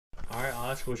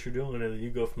ask what you're doing, and you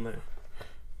go from there.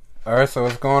 Alright, so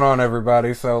what's going on,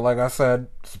 everybody? So, like I said,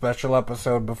 special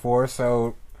episode before,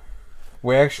 so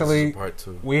we actually, part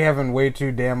 2. we having way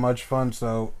too damn much fun,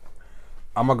 so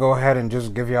I'm gonna go ahead and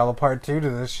just give y'all a part 2 to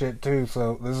this shit, too.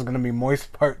 So, this is gonna be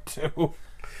Moist part 2.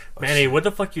 Manny, what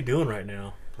the fuck you doing right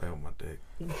now? Playing with my dick.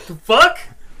 The fuck?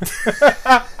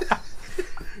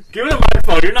 Give me the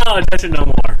microphone. You're not allowed to touch it no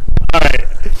more. Alright.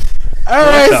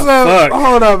 Alright, What the so fuck?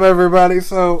 hold up, everybody.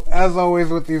 So, as always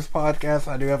with these podcasts,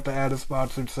 I do have to add a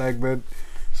sponsored segment.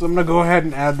 So, I'm gonna go ahead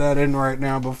and add that in right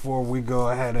now before we go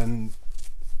ahead and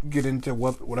get into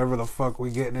whatever the fuck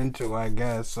we getting into, I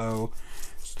guess. So,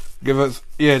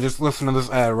 just listen to this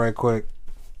ad right quick.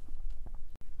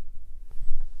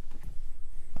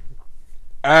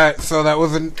 Alright, so that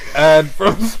was an ad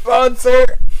from sponsor.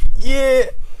 Yeah.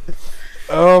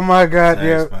 Oh my god,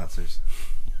 yeah. Sponsors.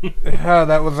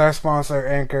 That was our sponsor,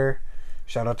 Anchor.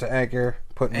 Shout out to Anchor.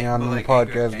 Put me on the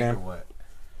podcast game. Anchor what?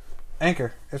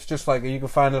 Anchor. It's just like, you can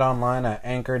find it online at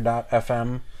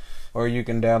anchor.fm, or you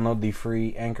can download the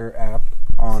free Anchor app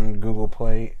on Google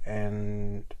Play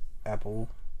and Apple.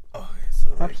 Oh, okay,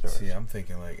 so App stores. see, I'm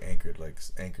thinking like Anchor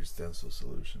Stencil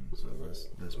Solutions. So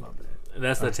that's my bad.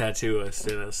 That's the tattooist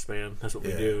in us, man. That's what we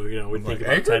Yeah. do. You know, we I'm think like,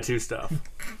 about Anchor? tattoo stuff.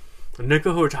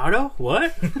 Nico Hurtado?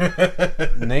 What?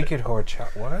 Naked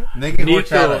Horchata. What? Naked Nico-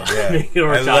 horchata. Yeah. Naked I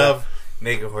horchata. love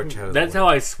naked horchata. That's how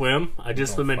I swim. I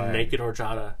just Don't swim in find- naked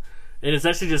horchata. And it's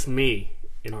actually just me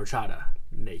in horchata.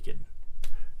 Naked.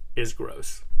 It's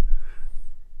gross.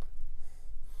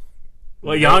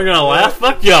 Well, y'all are gonna laugh?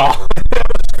 Fuck y'all.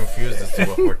 confused as to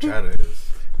what horchata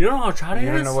is. You don't know what horchata You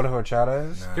is? don't know what a horchata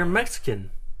is? Nah, You're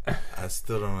Mexican. I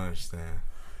still don't understand.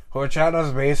 Horchata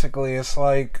is basically, it's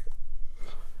like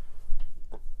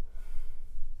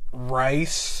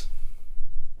rice.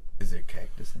 Is there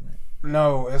cactus in it?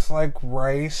 No, it's like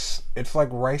rice. It's like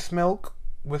rice milk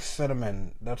with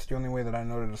cinnamon. That's the only way that I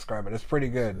know to describe it. It's pretty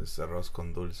good. It's arroz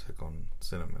con dulce con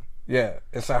cinnamon. Yeah,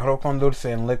 it's arroz con dulce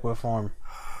in liquid form.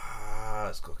 Ah,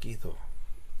 it's coquito.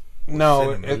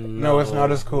 No, cinnamon. no, it's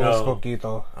not as cool as No.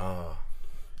 coquito. Oh.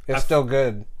 It's still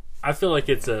good. I feel like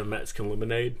it's a Mexican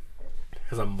lemonade.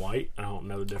 Because I'm white. I don't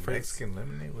know the difference. Mexican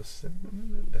lemonade with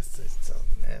cinnamon in it? That sounds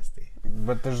nasty.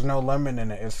 But there's no lemon in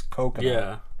it. It's coconut.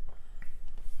 Yeah.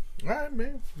 Alright,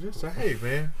 man. Just hey,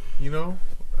 man. You know,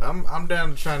 I'm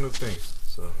down to try new things.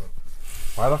 So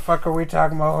Why the fuck are we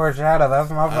talking about horchata? That's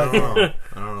my I don't fucking... know.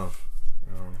 I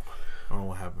don't know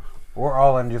what happened. We're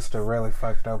all in just a really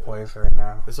fucked up place right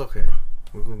now. It's okay.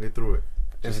 We're gonna get through it.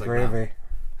 It's Just like gravy.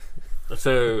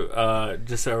 So,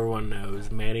 just so everyone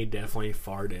knows, Manny definitely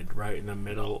farted right in the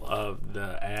middle of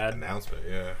the ad. Announcement.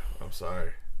 Yeah. I'm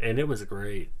sorry. And it was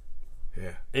great.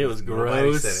 Yeah. It was Nobody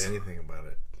gross. said anything about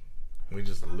it. We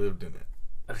just lived in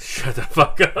it. Shut the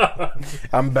fuck up.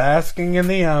 I'm basking in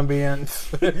the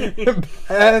ambience.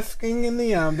 Basking in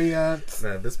the ambience.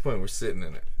 Now, at this point, we're sitting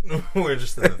in it. We're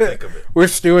just in the thick of it. We're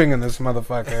stewing in this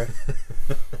motherfucker.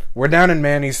 We're down in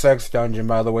Manny's sex dungeon,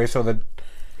 by the way, so that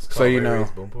so you know,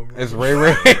 it's Ray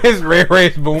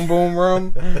Ray's boom boom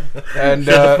room, and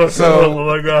Oh so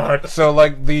my god. so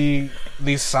like the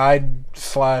side /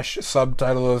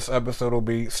 subtitle of this episode will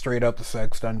be straight up the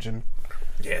sex dungeon.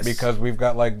 Yes. Because we've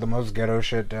got like the most ghetto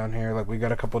shit down here. Like we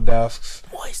got a couple desks.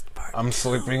 Moist part. I'm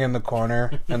sleeping in the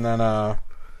corner, and then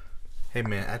Hey,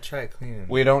 man, I tried cleaning.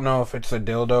 we don't know if it's a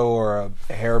dildo or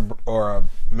a hair or a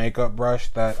makeup brush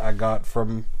that I got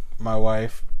from my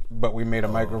wife, but we made a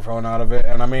microphone out of it.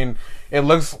 And I mean, it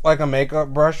looks like a makeup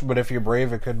brush, but if you're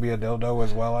brave, it could be a dildo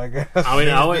as well, I guess. I mean,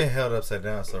 It's being held upside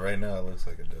down, so right now it looks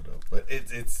like a dildo. But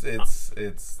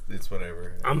it's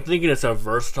whatever. I'm thinking it's a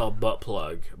versatile butt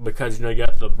plug because you know you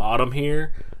got the bottom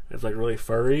here. It's like really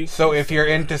furry. So if you're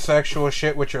into sexual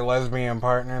shit with your lesbian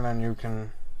partner, then you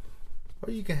can. Or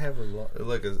you can have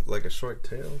like a short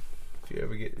tail.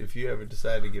 If you ever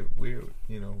decide to get weird,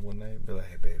 you know, one night, be like,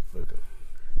 hey babe, look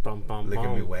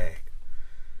at me wag.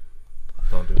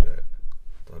 Don't do that.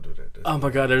 Don't do that. Oh my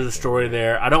god, there's a story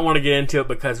there. I don't want to get into it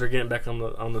because we're getting back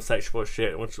on the sexual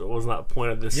shit, which was not the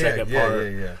point of this second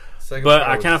part. Yeah. Second But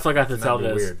part I kind of was forgot to tell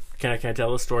not this. weird. Can I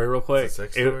tell the story real quick? It's a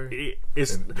sex story?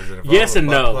 It's Does it involve yes a and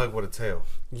butt no. plug with a tail?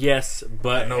 Yes,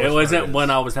 but I know it which wasn't one it when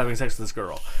is. I was having sex with this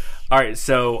girl. All right,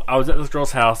 so I was at this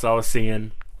girl's house I was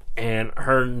seeing, and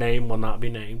her name will not be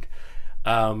named.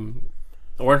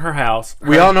 We're in her house.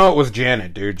 We all know it was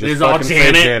Janet, dude. Just It was all fucking say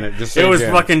Janet. Janet. Just say It was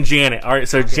Janet. fucking Janet. All right,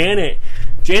 so Janet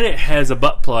has a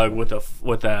butt plug with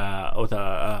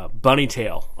a bunny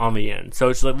tail on the end. So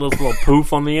it's like this little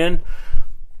poof on the end.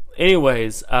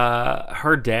 Anyways,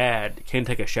 her dad came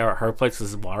take a shower at her place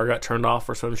because his water got turned off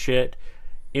or some shit.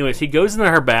 Anyways, he goes into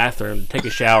her bathroom to take a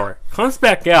shower, comes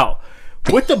back out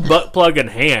with the butt plug in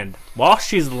hand while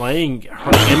she's laying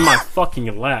her in my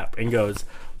fucking lap and goes,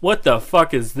 "What the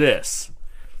fuck is this?"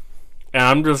 And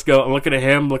I'm just looking at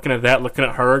him, looking at that, looking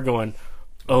at her, going,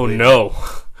 "Oh no,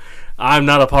 I'm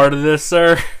not a part of this,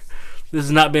 sir. This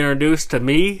has not been introduced to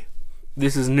me.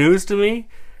 This is news to me."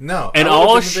 No, and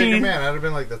all she, man, I'd have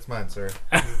been like, "That's mine, sir.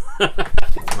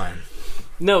 It's mine."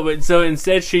 No, but so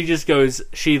instead she just goes,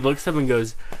 she looks up and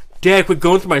goes, "Dad, quit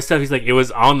going through my stuff." He's like, "It was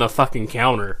on the fucking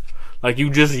counter. Like, you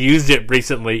just used it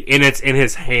recently, and it's in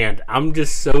his hand." I'm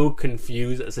just so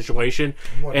confused at the situation.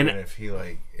 I'm wondering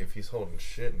if he's holding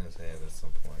shit in his hand at some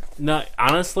point. No,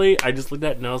 honestly, I just looked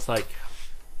at it and I was like,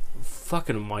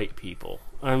 fucking white people.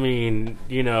 I mean,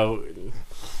 you know.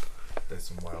 There's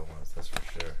some wild ones, that's for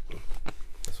sure.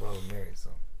 That's why we married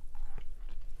some.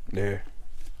 Yeah.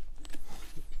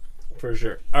 For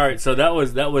sure. Alright, so that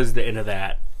was the end of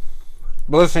that.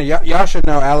 But listen, y'all should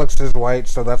know Alex is white,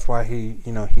 so that's why he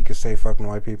could say fucking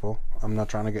white people. I'm not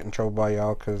trying to get in trouble by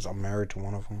y'all because I'm married to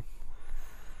one of them.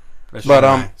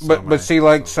 But see,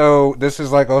 like, so this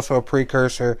is like also a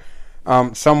precursor.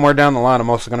 Somewhere down the line, I'm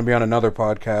also going to be on another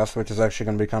podcast, which is actually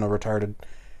going to be kind of retarded.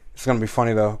 It's going to be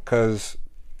funny though, because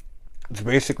it's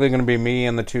basically going to be me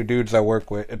and the two dudes I work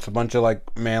with. It's a bunch of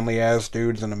like manly ass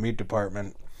dudes in the meat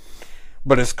department.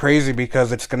 But it's crazy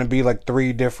because it's going to be like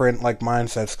three different like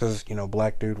mindsets because, you know,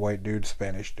 black dude, white dude,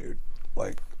 Spanish dude.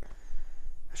 Like,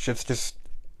 shit's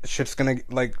going to,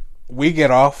 like, we get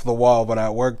off the wall, but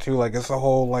at work too, like, it's a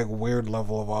whole like weird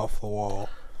level of off the wall.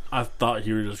 I thought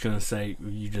you were just going to say,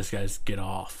 you just guys get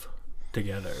off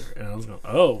together. And I was going,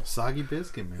 oh. Soggy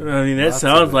biscuit, man. I mean, that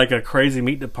sounds like a crazy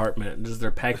meat department. Just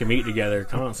they're packing meat together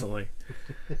constantly.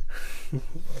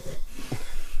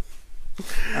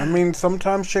 I mean,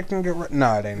 sometimes shit can get...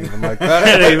 No, it ain't even like that.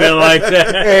 It ain't even like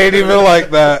that. It ain't even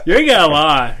like that. You ain't gotta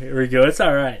lie, Rico. It's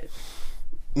alright.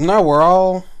 No, we're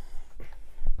all...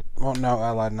 Well, no,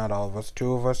 I lied. Not all of us.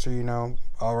 Two of us are, you know,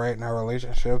 all right in our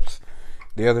relationships.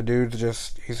 The other dude's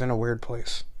just... He's in a weird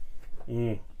place.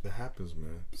 It happens,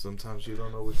 man. Sometimes you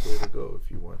don't know which way to go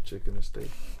if you want chicken or steak.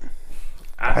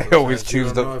 I always choose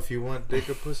you don't know if you want dick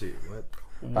or pussy. What?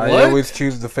 I always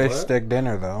choose the fish stick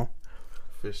dinner, though.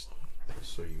 Fish...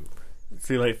 So you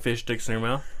see, like fish sticks in your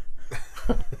mouth.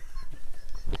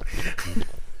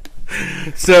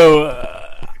 So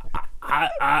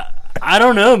I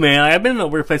don't know, man. I've been in a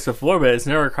weird place before, but it's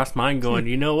never crossed my mind going,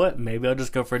 you know what? Maybe I'll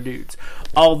just go for dudes.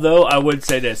 Although I would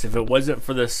say this: if it wasn't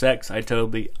for the sex, I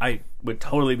would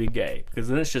totally be gay because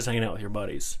then it's just hanging out with your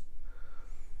buddies.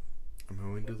 I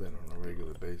mean, we do that on a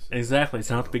regular basis. Exactly. It's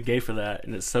not have to be gay for that,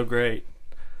 and it's so great.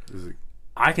 Is it?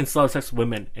 I can still have sex with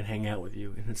women and hang out with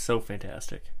you, and it's so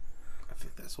fantastic. I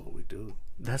think that's what we do.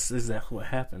 That's exactly what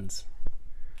happens.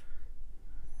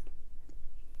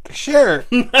 Sure.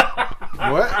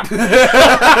 What? No,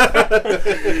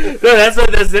 that's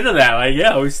into that. Like,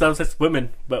 yeah, we still have sex with women,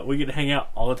 but we get to hang out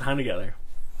all the time together.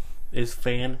 It's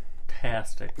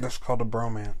fantastic. That's called a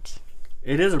bromance.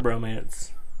 It is a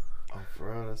bromance. Oh,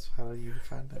 bro, that's how you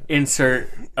define that. Insert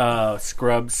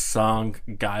Scrubs song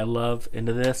 "Guy Love"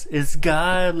 into this. It's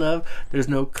guy love. There's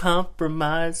no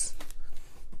compromise.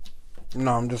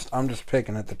 No, I'm just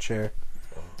picking at the chair.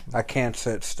 I can't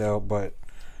sit still, but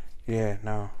yeah,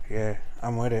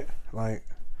 I'm with it. Like,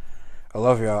 I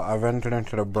love y'all. I've entered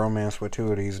into the bromance with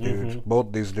two of these dudes,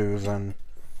 both these dudes, and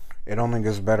it only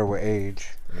gets better with age.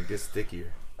 And it gets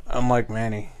stickier. I'm like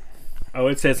Manny. I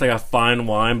would say it's like a fine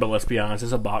wine, but let's be honest,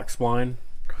 it's a box wine.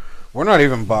 We're not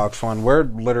even box wine. We're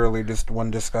literally just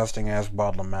one disgusting ass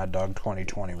bottle of Mad Dog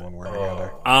 2020 when we're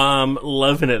together.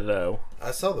 Loving it though.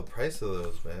 I saw the price of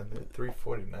those, man. They're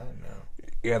 $3.49 now.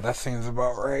 Yeah, that seems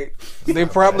about right. They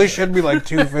probably should be like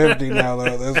 $2.50 now though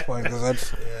at this point because that's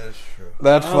true.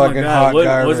 That's fucking hot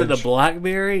garbage. Was it the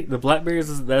blackberry? The blackberry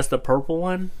that's the purple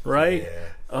one, right? Yeah.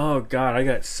 Oh god, I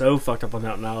got so fucked up on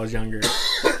that when I was younger.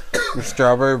 The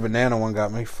strawberry banana one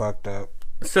got me fucked up.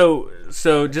 So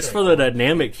just for the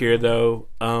dynamic here, though,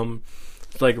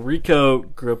 like Rico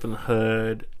grew up in the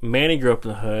hood, Manny grew up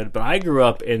in the hood, but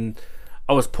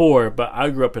I was poor, but I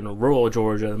grew up in rural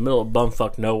Georgia, in the middle of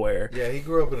bumfuck nowhere. Yeah, he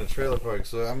grew up in a trailer park,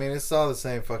 so I mean, it's all the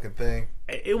same fucking thing.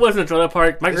 It wasn't a trailer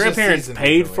park. My grandparents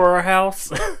paid for our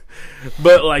house,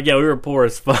 but like, yeah, we were poor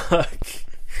as fuck.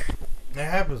 It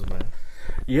happens, man.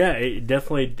 Yeah, it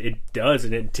does,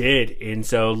 and it did, and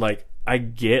so like I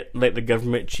get like the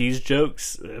government cheese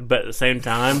jokes, but at the same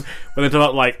time, when they talk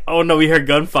about like, oh no, we hear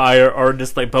gunfire or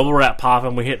just like bubble wrap pop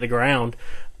and we hit the ground,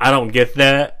 I don't get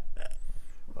that.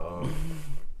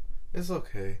 It's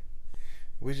okay.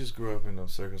 We just grew up in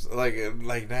those circles. Like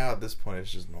now at this point,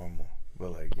 it's just normal.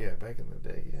 But like, yeah, back in the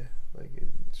day, yeah, like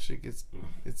shit gets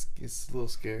a little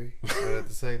scary, but at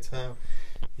the same time,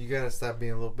 you gotta stop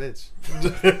being a little bitch.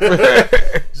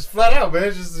 Just flat out,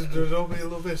 man. Just don't be a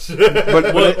little bitch.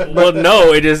 But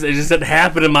no, it just didn't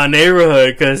happen in my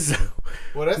neighborhood because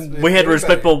we had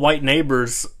respectable white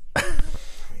neighbors.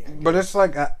 But it's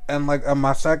like, and like on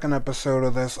my second episode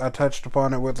of this, I touched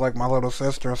upon it with like my little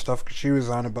sister and stuff because she was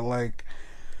on it. But like,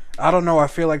 I don't know. I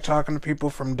feel like talking to people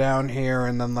from down here,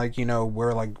 and then like, you know,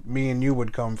 where like me and you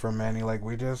would come from, Manny. Like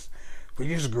we just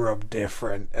grew up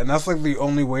different, and that's like the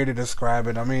only way to describe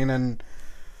it. I mean, and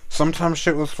sometimes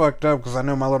shit was fucked up because I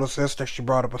know my little sister. She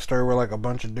brought up a story where like a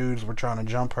bunch of dudes were trying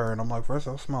to jump her, and I'm like, first,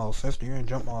 that's my little sister. You ain't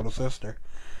jump my little sister.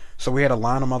 So we had a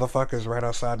line of motherfuckers right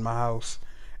outside my house.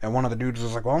 And one of the dudes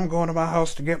was like, well, I'm going to my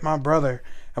house to get my brother.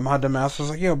 And my dumbass was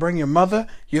like, yo, bring your mother,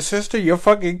 your sister, your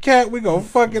fucking cat. We gonna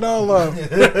fuck it all up.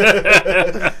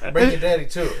 Bring your daddy,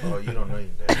 too. Oh, you don't know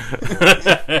your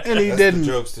daddy. And he That's didn't. The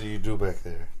jokes that you do back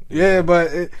there. Yeah,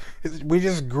 but we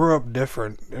just grew up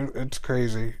different. It's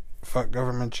crazy. Fuck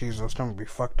government cheese. Those stomach be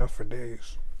fucked up for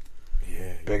days.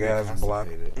 Yeah. Big ass block.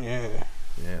 Yeah.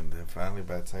 Yeah, and then finally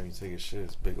by the time you take a shit,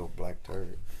 it's big old black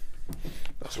turd.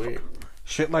 That's weird.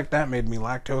 Shit like that made me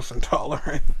lactose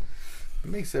intolerant. It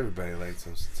makes everybody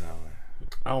lactose intolerant.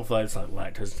 I don't feel like it's like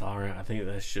lactose intolerant. I think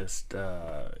that's just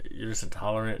you're just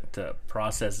intolerant to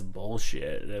processed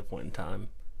bullshit at that point in time.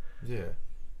 Yeah,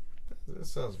 that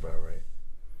sounds about right.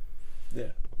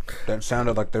 Yeah, that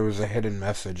sounded like there was a hidden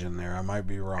message in there. I might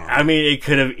be wrong. I mean, it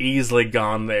could have easily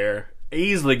gone there.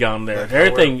 Like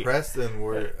everything we're oppressed and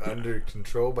we're under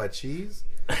control by cheese.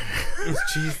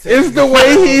 It's the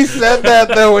way he said that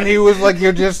though, when he was like,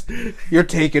 "You're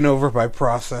taken over by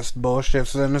processed bullshit."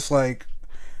 So then it's like,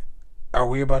 are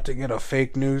we about to get a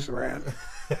fake news rant?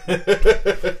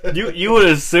 You would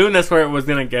assume that's where it was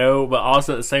gonna go, but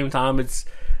also at the same time, it's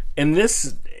in the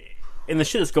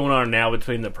shit that's going on now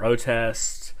between the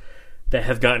protests that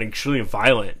have gotten extremely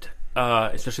violent,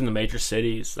 especially in the major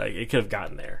cities. Like it could have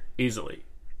gotten there easily,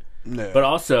 no. But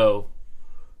also.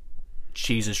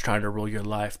 Cheese is trying to rule your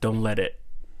life. Don't let it.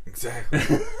 Exactly.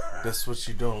 That's what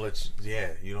you don't let.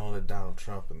 You don't let Donald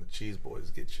Trump and the cheese boys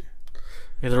get you.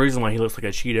 There's a reason why he looks like a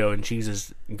Cheeto and cheese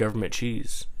is government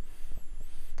cheese.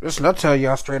 Listen, I'll tell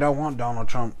y'all straight. I want Donald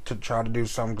Trump to try to do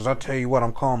something because I tell you what,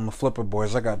 I'm calling the Flipper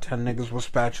Boys. I got 10 niggas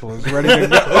with spatulas ready to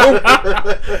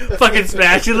go. Fucking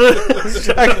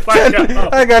spatulas.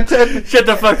 I got 10. Shut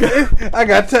the fuck up. I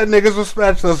got 10 niggas with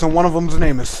spatulas, and one of them's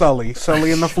name is Sully.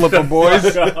 Sully and the Flipper Boys.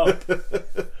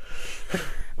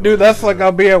 Dude, that's like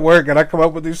I'll be at work and I come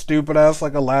up with these stupid ass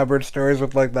like elaborate stories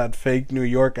with like that fake New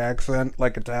York accent,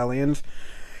 like Italians,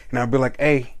 and I'll be like,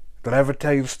 "Hey, did I ever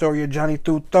tell you the story of Johnny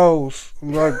Tutos?"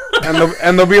 Like,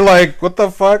 and they'll be like, "What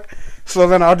the fuck?" So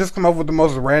then I'll just come up with the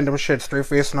most random shit, straight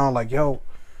face and all, like, "Yo,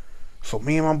 so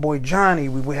me and my boy Johnny,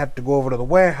 we had to go over to the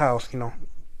warehouse, you know,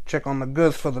 check on the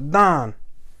goods for the Don.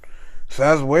 So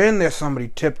as we're in there,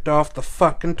 somebody tipped off the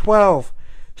fucking 12.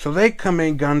 So they come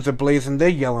in, guns are blazing, they're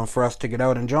yelling for us to get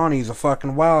out, and Johnny's a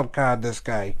fucking wild card, this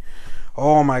guy.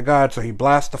 Oh my god, so he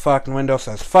blasts the fucking window,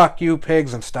 says, 'Fuck you,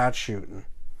 pigs,' and starts shooting.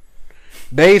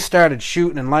 They started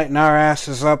shooting and lighting our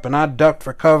asses up, and I ducked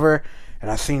for cover,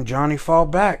 and I seen Johnny fall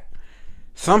back.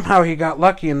 Somehow he got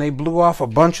lucky, and they blew off a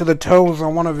bunch of the toes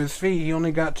on one of his feet. He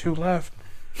only got 2 left.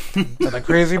 And the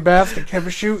crazy bastard kept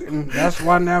shooting. That's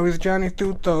why now he's Johnny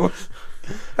Tutos."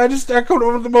 I just echoed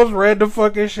over the most random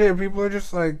fucking shit. People are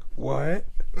just like, "What?"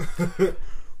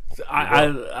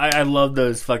 I love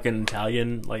those fucking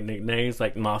Italian like nicknames,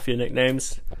 like mafia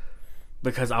nicknames,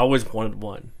 because I always wanted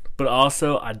one. But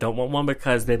also, I don't want one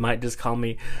because they might just call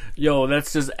me, "Yo,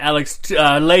 that's just Alex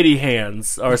Lady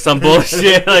Hands" or some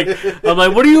bullshit. Like, I'm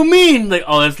like, "What do you mean?" Like,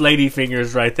 "Oh, that's Lady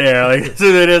Fingers right there." Like, so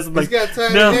it is. Like, he's got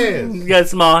tiny hands. He's got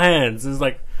small hands. It's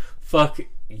like, fuck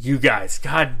you guys.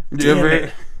 God damn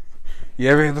it. You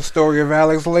ever hear the story of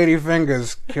Alex Lady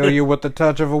Fingers? Kill you with the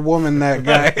touch of a woman, that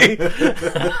guy.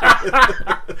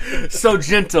 So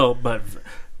gentle, but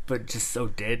just so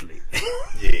deadly.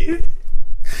 Yeah.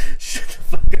 Shut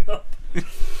the fuck up.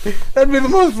 That'd be the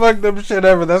most fucked up shit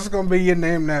ever. That's gonna be your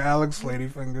name now, Alex Lady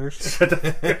Fingers.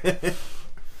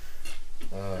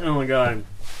 Oh my god.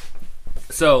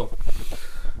 So,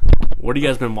 what have you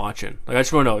guys been watching? Like, I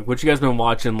just want to know, what you guys been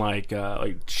watching, like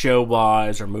show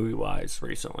wise or movie wise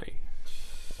recently?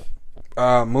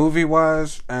 Movie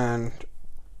wise, and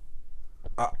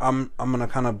I'm gonna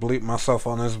kind of bleep myself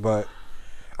on this, but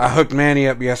I hooked Manny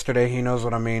up yesterday. He knows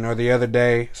what I mean, or the other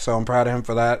day. So I'm proud of him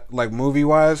for that. Like movie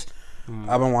wise,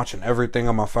 I've been watching everything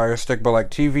on my Fire Stick, but like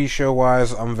TV show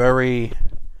wise, I'm very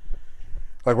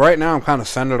like right now I'm kind of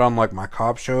centered on like my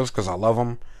cop shows because I love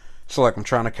them. So, like, I'm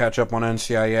trying to catch up on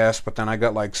NCIS, but then I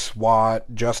got, like,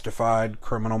 SWAT, Justified,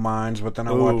 Criminal Minds, but then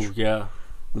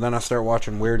I start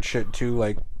watching weird shit, too,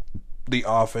 like The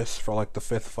Office for, like, the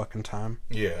 5th fucking time.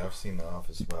 Yeah, I've seen The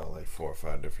Office about, like, 4 or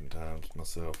 5 different times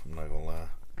myself, I'm not gonna lie.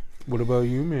 What about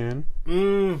you, man?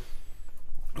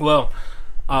 Well,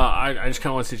 I just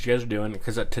kind of want to see what you guys are doing,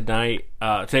 because today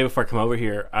before I come over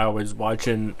here, I finished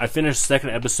the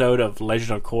second episode of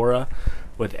Legend of Korra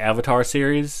with Avatar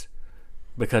series,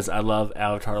 because I love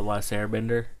Avatar The Last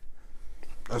Airbender,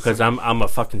 because I'm a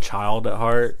fucking child at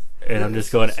heart, and I'm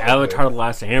just going, Avatar The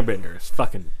Last Airbender is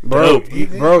fucking dope.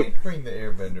 Bro, bring the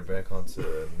Airbender back onto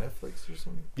Netflix or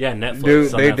something? Yeah, Netflix.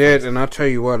 Dude, they did, and I'll tell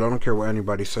you what, I don't care what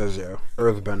anybody says,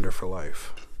 Earthbender for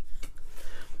life.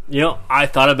 You know, I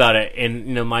thought about it, and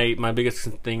you know, my biggest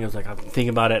thing is like I'm thinking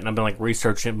about it, and I've been like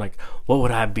researching, like, what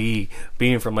would I be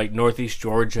being from like Northeast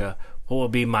Georgia? What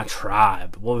would be my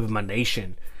tribe? What would be my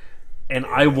nation? And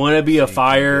I want to be a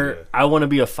fire. I want to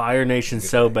be a fire nation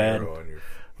so bad.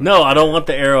 No, I don't want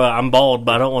the arrow. I'm bald,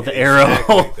 but I don't want the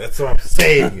arrow. That's what I'm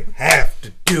saying. You have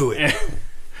to do it.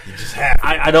 You just have to.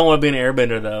 I don't want to be an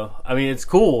airbender though. I mean, it's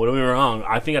cool. Don't get me wrong.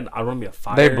 I think I want to be a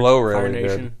fire. They blow really fire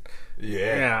nation. good.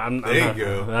 Yeah, there you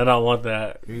go. I don't want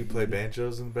that. You play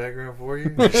banjos in the background for you?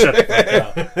 Shut the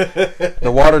fuck up.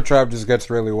 The water trap just gets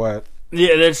really wet.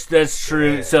 Yeah, that's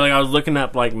true. Yeah. So like I was looking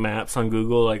up like maps on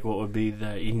Google, like what would be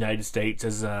the United States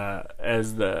as the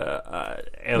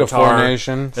Avatar, the 4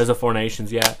 nations. As the 4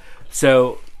 nations, yeah.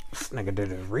 So this nigga did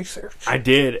his research. I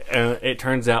did. It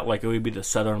turns out like it would be the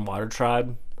Southern Water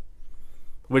Tribe,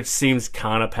 which seems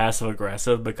kind of passive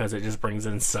aggressive because it just brings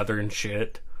in Southern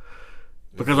shit.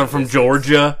 Because I'm from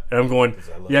Georgia, and I'm going,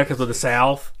 yeah, because of the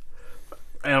South.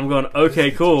 And I'm going, okay,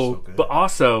 cool. But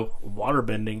also,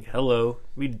 waterbending, hello.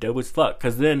 Be dope as fuck.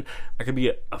 Because then I could be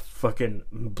a fucking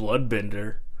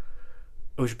bloodbender,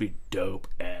 which would be dope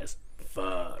as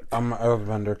fuck. I'm an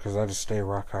earthbender because I just stay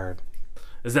rock hard.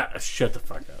 Is that... Shut the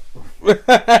fuck up.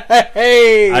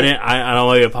 Hey! I don't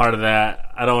want to be a part of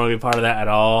that. I don't want to be a part of that at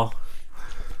all.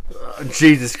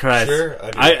 Jesus Christ. Sure,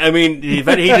 I mean, if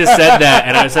he just said that,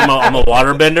 and I said I'm a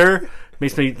waterbender,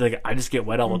 makes me like I just get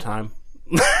wet all the time.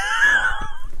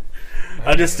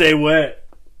 I just stay wet.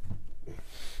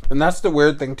 And that's the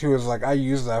weird thing too, is like I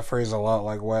use that phrase a lot,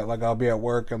 like wet. Like I'll be at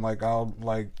work and like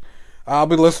I'll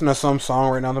be listening to some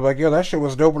song right now and they're like, yo, that shit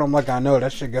was dope, and I'm like, I know,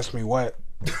 that shit gets me wet.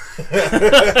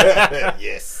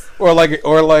 Yes. Or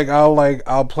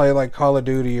I'll play like Call of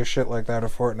Duty or shit like that, or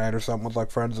Fortnite or something with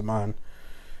like friends of mine.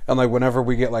 And, like, whenever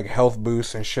we get, like, health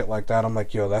boosts and shit like that, I'm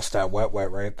like, yo, that's that wet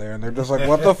right there. And they're just like,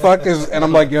 what the fuck is... And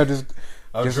I'm like, yo,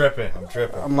 I'm dripping.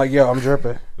 I'm like, yo, I'm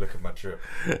dripping. Look at my drip.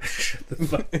 Shut the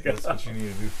fuck up. That's what you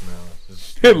need to do from now on.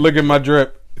 Just Look at my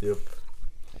drip. Yep.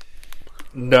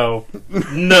 No.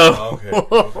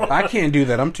 Okay. I can't do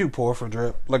that. I'm too poor for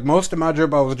drip. Like, most of my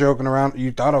drip, I was joking around.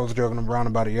 You thought I was joking around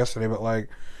about it yesterday, but, like...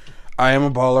 I am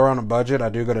a baller on a budget. I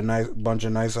do get a bunch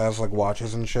of nice ass like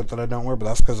watches and shit that I don't wear, but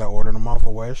that's because I ordered them off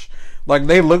of Wish. Like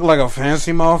they look like a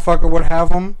fancy motherfucker would have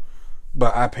them,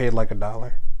 but I paid like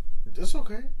 $1. It's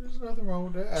okay. There's nothing wrong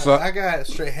with that. I got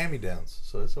straight hand-me-downs,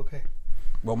 so it's okay.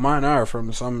 Well, mine are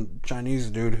from some Chinese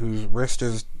dude whose wrist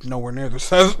is nowhere near the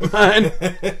size of mine.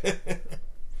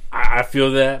 I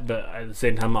feel that, but at the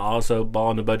same time, I also ball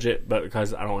on the budget. But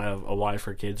because I don't have a wife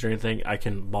or kids or anything, I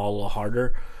can ball a little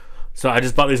harder. So I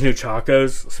just bought these new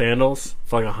Chacos sandals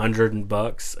for like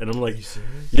 $100, and I'm like,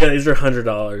 yeah, these are $100.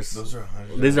 Those are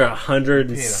 $100. These are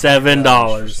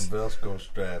 $107. Some Velcro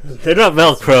straps. They're not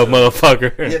Velcro,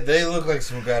 motherfucker. Yeah, they look like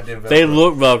some goddamn Velcro. They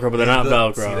look Velcro, but they're not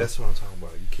Velcro. See, that's what I'm talking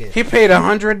about. You can't. He paid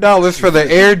 $100 for the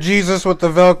Air Jesus with the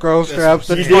Velcro straps.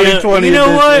 The 2020. You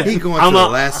know what? He going to the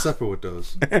Last Supper with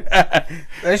those.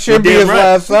 That should be his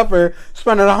last supper.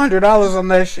 Spending $100 on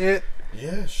that shit.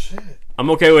 Yeah, shit. I'm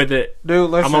okay with it.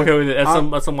 Dude, listen. I'm okay with it.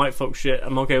 That's some white folk shit.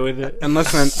 I'm okay with it. And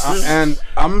listen, and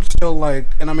I'm still like,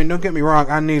 and I mean, don't get me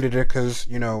wrong, I needed it because,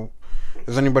 you know,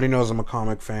 as anybody knows, I'm a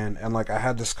comic fan, and like I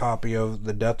had this copy of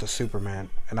The Death of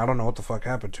Superman, and I don't know what the fuck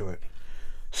happened to it.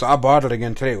 So I bought it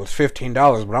again today. It was $15,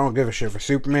 but I don't give a shit for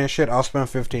Superman shit. I'll spend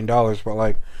 $15, but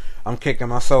like, I'm kicking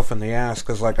myself in the ass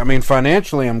because, like, I mean,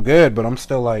 financially I'm good, but I'm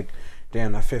still like,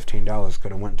 damn, that $15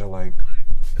 could have went to like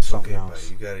something else.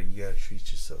 You gotta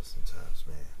treat yourself sometimes,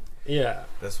 man. Yeah,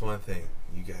 that's one thing.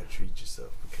 You gotta treat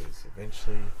yourself because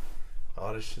eventually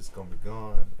all this shit's gonna be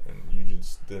gone, and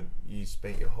you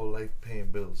spent your whole life paying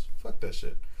bills. Fuck that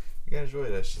shit. You gotta enjoy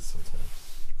that shit sometimes.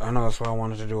 I know, that's why I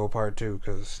wanted to do a part 2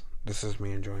 because this is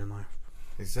me enjoying life.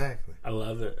 Exactly. I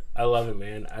love it,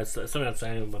 man. Something I'm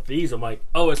saying about these, I'm like,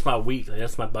 oh, it's my week. Like,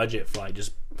 that's my budget for like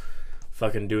just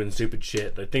fucking doing stupid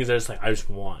shit. Like things I just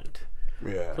want.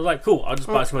 Yeah. So like, cool. I'll just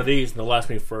buy some of these, and they'll last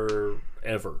me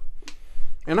forever.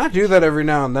 And I do that every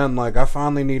now and then. Like, I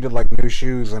finally needed, like, new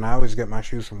shoes, and I always get my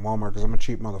shoes from Walmart because I'm a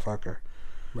cheap motherfucker.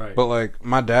 Right. But, like,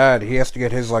 my dad, he has to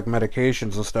get his, like,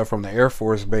 medications and stuff from the Air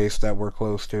Force base that we're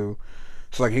close to.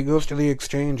 So, like, he goes to the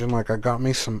exchange, and, like, I got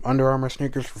me some Under Armour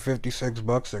sneakers for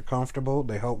 $56. They're comfortable.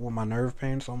 They help with my nerve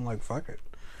pain, so I'm like, fuck it.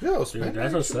 Yo, Dude,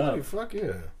 that's what's up. Fuck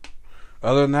yeah.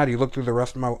 Other than that, you look through the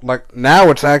rest of my... Like, now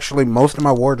it's actually... Most of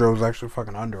my wardrobe is actually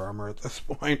fucking Under Armour at this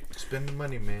point. Spend the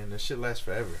money, man. That shit lasts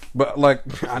forever. But, like,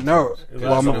 I know... It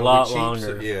lasts a lot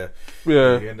longer. So, yeah.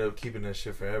 Yeah. You end up keeping that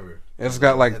shit forever. It's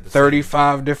got, like,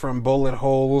 35 different bullet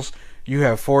holes. You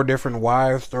have 4 different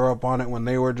wives throw up on it when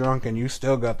they were drunk, and you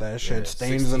still got that shit.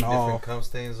 Stains and all. Different cum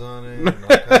stains on it. And all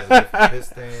kinds of different piss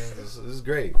stains. It's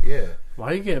great, yeah.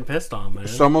 Why are you getting pissed on, man?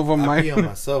 Some of them I might... pee on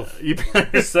myself. You pee on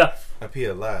yourself. I pee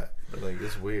a lot. Like,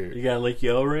 it's weird. You got a leaky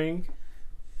O-ring?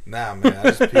 Nah, man. I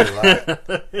just pee a lot.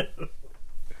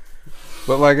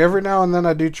 But, like, every now and then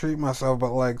I do treat myself,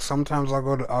 but, like, sometimes I'll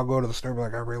go to the store,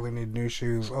 like, I really need new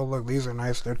shoes. Oh, look, these are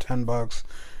nice. They're $10.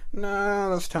 Nah,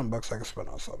 that's $10 I can spend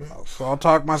on something else. So I'll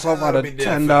talk myself out of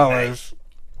 $10.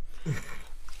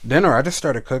 Dinner, I just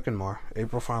started cooking more.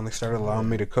 April finally started allowing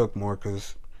me to cook more,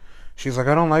 because she's like,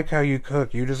 I don't like how you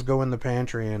cook. You just go in the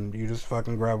pantry and you just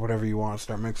fucking grab whatever you want and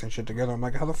start mixing shit together. I'm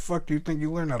like, how the fuck do you think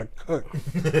you learn how to cook?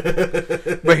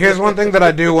 But here's one thing that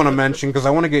I do want to mention, because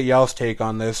I want to get y'all's take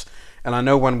on this. And I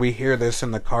know when we hear this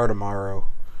in the car tomorrow,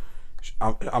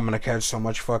 I'm going to catch so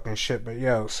much fucking shit. But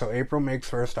yo, so April makes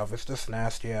first off, it's this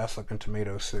nasty ass looking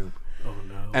tomato soup. Oh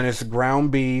no. And it's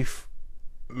ground beef,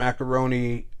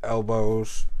 macaroni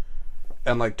elbows,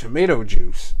 and like tomato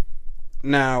juice.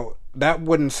 Now, that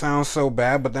wouldn't sound so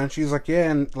bad, but then she's like,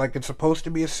 yeah, and like it's supposed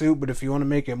to be a soup, but if you want to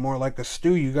make it more like a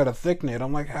stew, you gotta thicken it.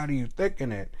 I'm like, how do you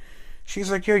thicken it?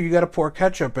 She's like, yo, you gotta pour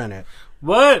ketchup in it.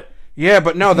 What? Yeah,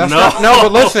 but no, that's No. not.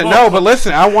 But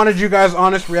listen. I wanted you guys'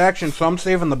 honest reaction, so I'm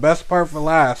saving the best part for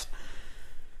last.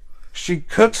 She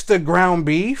cooks the ground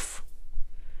beef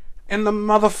in the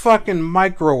motherfucking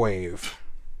microwave.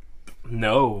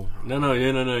 No. You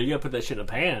gotta put that shit in a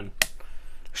pan.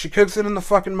 She cooks it in the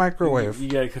fucking microwave. You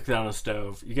gotta cook it on a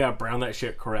stove. You gotta brown that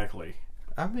shit correctly.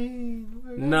 I mean...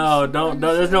 No, don't.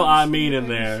 There's no I mean in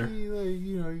there. Like,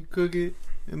 you know, you cook it,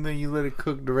 and then you let it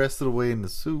cook the rest of the way in the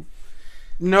soup.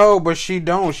 No, but she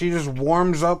don't. She just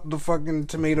warms up the fucking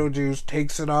tomato juice,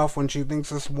 takes it off when she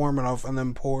thinks it's warm enough, and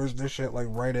then pours the shit like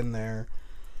right in there.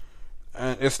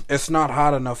 And it's not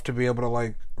hot enough to be able to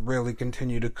like really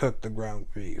continue to cook the ground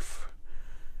beef.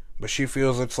 But she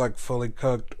feels it's like fully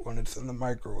cooked when it's in the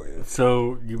microwave.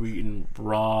 So you eating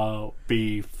raw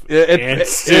beef and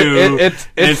stew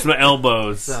and some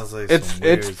elbows. Sounds like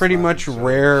it's pretty much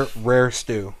rare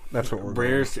stew. That's what we're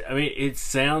Rare. doing. I mean, it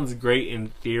sounds great in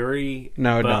theory.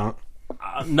 No, but,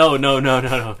 don't.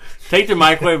 No. Take the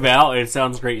microwave out, and it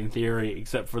sounds great in theory,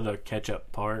 except for the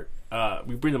ketchup part.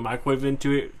 We bring the microwave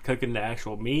into it, cooking the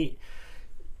actual meat.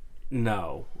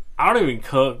 No. I don't even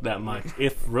cook that much,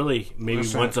 if really, maybe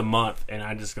once a month, and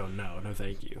I just go, no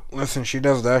thank you. Listen, she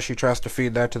does that. She tries to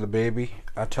feed that to the baby.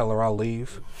 I tell her I'll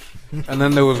leave. And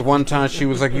then there was one time she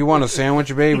was like, you want a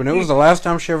sandwich, babe? And it was the last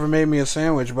time she ever made me a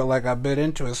sandwich, but like I bit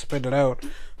into it, spit it out.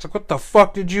 It's like, what the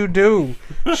fuck did you do?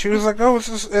 She was like, oh,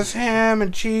 it's ham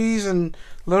and cheese and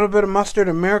a little bit of mustard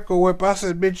and Miracle Whip. I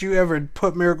said, bitch, you ever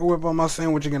put Miracle Whip on my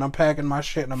sandwich again? I'm packing my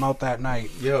shit and I'm out that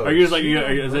night. Yo, are you just like,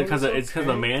 is it because it's because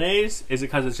of mayonnaise? Is it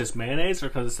because it's just mayonnaise, or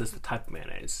because it's just the type of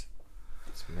mayonnaise?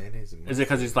 It's mayonnaise and mustard. Is it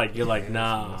because it's like you're like,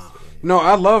 nah? No,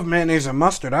 I love mayonnaise and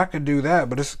mustard. I could do that,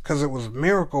 but it's because it was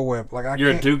Miracle Whip. Like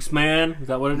You're a Duke's man. Is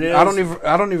that what it is? I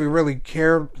don't even really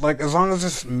care. Like as long as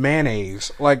it's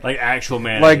mayonnaise, like actual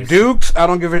mayonnaise. Like Duke's, I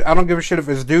don't give a shit if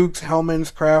it's Duke's, Hellman's,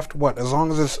 Kraft, what. As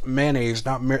long as it's mayonnaise,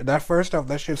 not that. First off,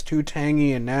 that shit's too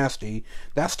tangy and nasty.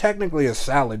 That's technically a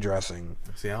salad dressing.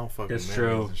 See, I don't fuck with mayonnaise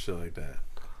true. and shit like that.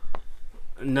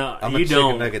 No, I'm you a chicken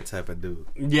don't. nugget type of dude.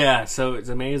 Yeah, so it's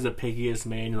mayonnaise the pickiest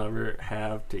man you'll ever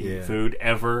have to eat food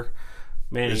ever.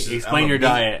 Man, explain your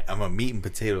diet. I'm a meat and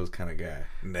potatoes kind of guy,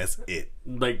 and that's it.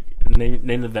 Like,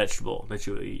 name the vegetable that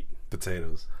you eat.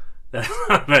 Potatoes. That's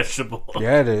not a vegetable.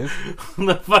 Yeah, it is.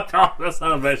 The fuck off, that's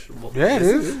not a vegetable. Yeah, it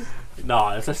is. No,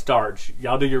 it's a starch.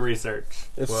 Y'all do your research.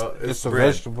 It's a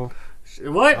bread. vegetable.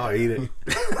 What? I'll eat it.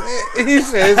 He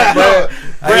says bread.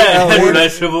 Bread is a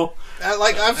vegetable.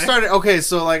 I've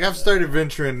started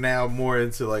venturing now more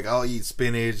into like I'll eat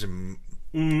spinach and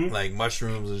like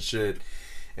mushrooms and shit,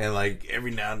 And like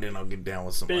every now and then I'll get down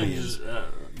with some onions.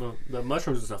 The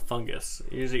mushrooms is a fungus.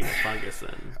 You usually eat a fungus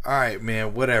then. Alright,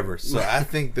 man, whatever. So I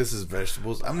think this is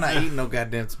vegetables. I'm not eating no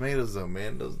goddamn tomatoes though,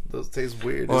 man. Those taste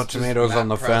weird. Well, It's tomatoes on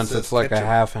the fence, it's like ketchup. a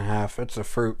half and half. It's a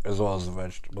fruit as well as a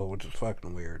vegetable, which is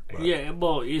fucking weird. But. Yeah,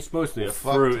 well, it's mostly a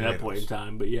fuck fruit at tomatoes. that point in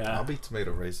time, but yeah. I'll be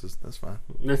tomato racist. That's fine.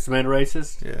 That's tomato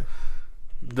racist? Yeah.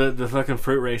 The fucking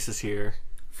fruit racist here.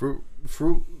 Fruit,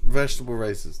 vegetable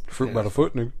racist. Fruit Yeah. by the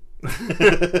foot, nigga.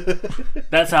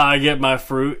 That's how I get my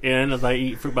fruit in. If I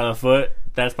eat fruit by the foot,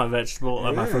 that's my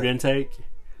vegetable, my fruit intake.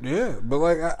 Yeah, but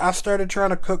like I started trying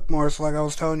to cook more. So like I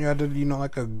was telling you, I did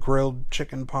like a grilled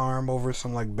chicken parm over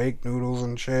some like baked noodles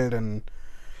and shit, and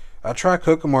I try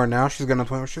cooking more now. She's gonna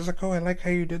point. She's like, "Oh, I like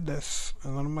how you did this,"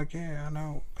 and then I'm like, "Yeah, I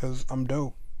know, cause I'm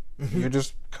dope. You're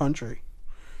just country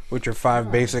with your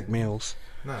 5 basic meals."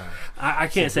 Nah, I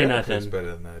can't say Greta nothing. Cooks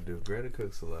better than I do. Greta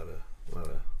cooks a lot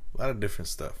of different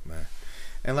stuff, man.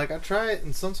 And like I try it,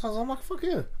 and sometimes I'm like, "Fuck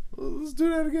yeah, let's do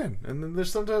that again." And then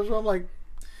there's sometimes where I'm like,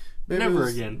 "Baby, Never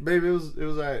again." Baby, it was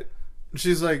alright.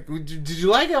 She's like, "Did you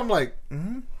like it?" I'm like,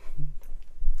 "Mm-hmm."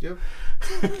 Yep.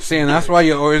 See, and that's why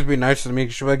you always be nice to me.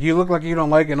 Cause she's like, "You look like you don't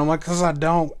like it." And I'm like, "Cause I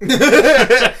don't." Yeah,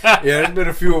 there's been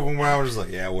a few of them where I was just like,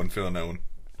 "Yeah, I wasn't feeling that one."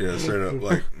 Yeah, straight up.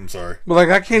 Like, I'm sorry. But like,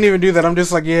 I can't even do that. I'm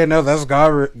just like, "Yeah, no, that's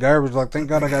garbage." Like, thank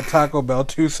God I got Taco Bell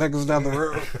 2 seconds down the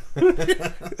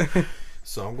road.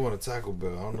 So I'm going to Taco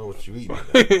Bell. I don't know what you eating. I'm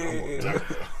going to Taco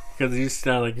Bell. Because you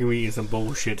sound like you eating some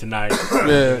bullshit tonight.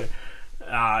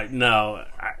 Yeah. No.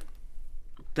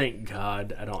 Thank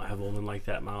God I don't have a woman like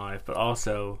that in my life. But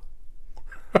also,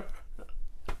 I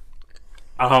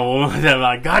have a woman like that. I'm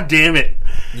like, God damn it.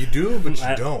 You do, but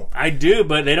you don't. I do,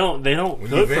 but they don't When you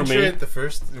cook for venture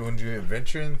me. when you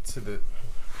venture into the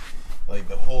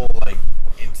whole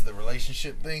into the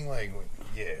relationship thing,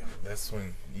 yeah, that's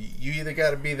when you either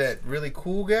got to be that really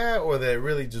cool guy or that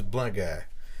really just blunt guy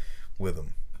with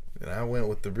them. And I went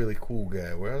with the really cool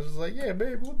guy where I was just like, yeah,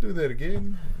 babe, we'll do that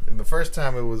again. And the first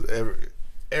time it was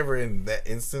ever in that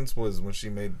instance was when she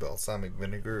made balsamic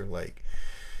vinegar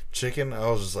chicken. I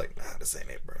was just like, nah, this ain't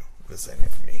it, bro. This ain't it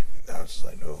for me. I was just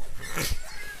like, no.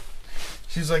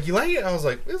 She's like, you like it? I was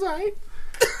like, it's alright.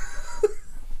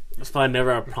 That's why I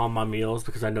never have a problem with my meals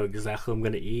because I know exactly what I'm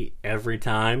going to eat every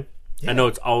time. Yeah. I know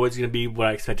it's always going to be what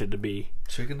I expect it to be.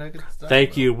 Chicken nuggets.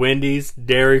 Thank you, Wendy's,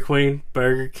 Dairy Queen,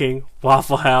 Burger King,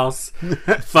 Waffle House,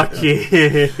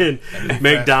 fucking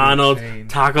McDonald's, chain.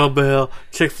 Taco Bell,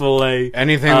 Chick-fil-A.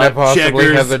 Anything that possibly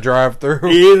Checkers. has a drive-through.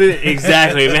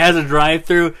 Exactly. If it has a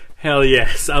drive-through, hell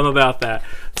yes, I'm about that.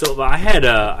 So I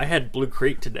had Blue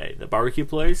Creek today, the barbecue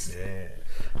place. Yeah.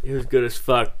 It was good as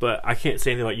fuck, but I can't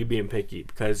say anything about you being picky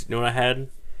because you know what I had?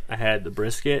 I had the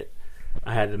brisket,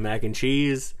 I had the mac and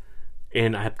cheese,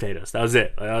 and I had potatoes. That was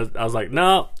it. I was like,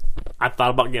 no. I thought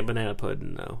about getting banana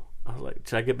pudding, though. I was like,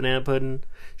 should I get banana pudding?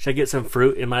 Should I get some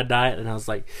fruit in my diet? And I was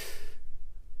like,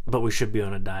 but we should be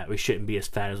on a diet. We shouldn't be as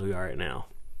fat as we are right now.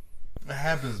 It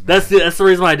happens, man. That's the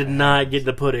reason why I did not get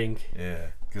the pudding. Yeah,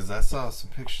 because I saw some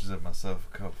pictures of myself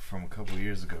from a couple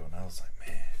years ago, and I was like,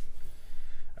 man,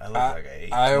 I look like I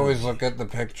ate. I always look at the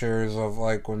pictures of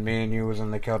when me and you was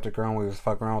in the Celtic Run, we was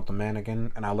fucking around with the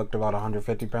mannequin, and I looked about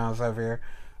 150 pounds heavier.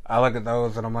 I look at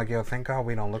those and I'm like, yo, thank God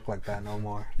we don't look like that no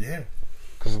more. Yeah.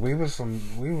 Cause we were some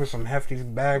hefty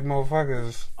bag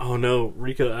motherfuckers. Oh no,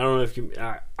 Rico! I don't know if you.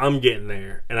 I'm getting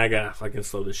there, and I gotta fucking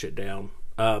slow this shit down.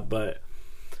 But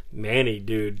Manny,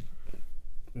 dude,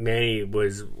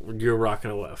 you're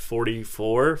rocking a what?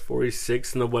 44,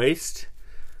 46 in the waist.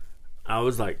 I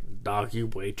was like, dog, you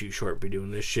way too short to be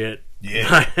doing this shit.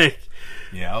 Yeah.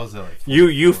 Yeah, I was at you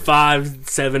 5'7"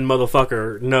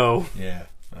 motherfucker. No. Yeah.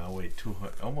 I weighed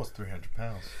 200, almost 300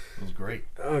 pounds. It was great.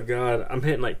 Oh god, I'm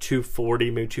hitting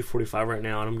 240, maybe 245 right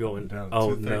now, and I'm going. Down to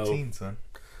Oh 213, no, son.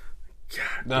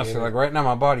 God, No, so right now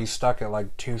my body's stuck at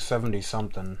 270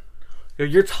 something.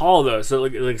 you're tall though, so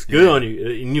it looks good on you,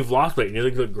 and you've lost weight, and you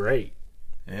look great.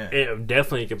 Yeah. And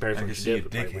definitely in comparison I to can see a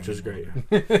dip, dick which is great.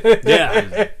 hanging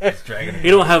Yeah, It's dragging he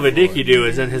don't have a dick you do,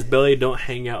 is then his belly don't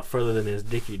hang out further than his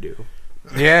dick you do.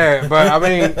 Yeah, but I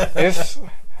mean,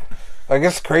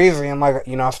 it's crazy, and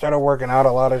I started working out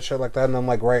a lot of shit like that, and then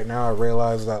right now I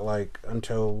realize that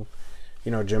until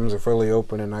gyms are fully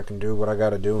open and I can do what I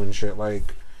gotta do and shit,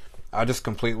 I just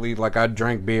completely I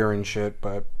drank beer and shit,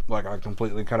 but I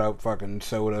completely cut out fucking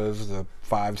sodas, the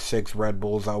 5-6 Red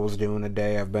Bulls I was doing a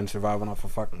day. I've been surviving off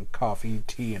of fucking coffee,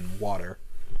 tea, and water.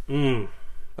 And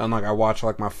I watch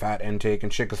my fat intake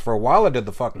and shit, because for a while I did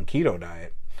the fucking keto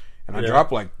diet, and I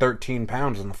dropped 13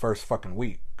 pounds in the first fucking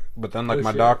week. But then,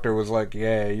 my doctor was like,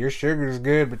 yeah, your sugar's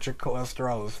good, but your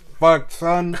cholesterol is fucked,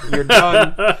 son. You're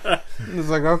done. He was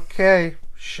like, okay,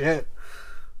 shit.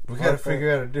 We gotta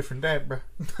figure out a different diet, bro.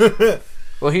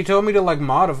 Well, he told me to like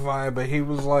modify, but he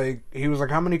was like,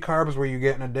 how many carbs were you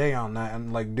getting a day on that?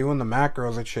 And like doing the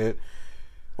macros and shit.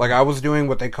 Like I was doing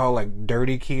what they call like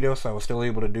dirty keto, so I was still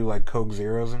able to do like Coke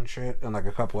Zeros and shit, and like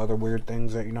a couple other weird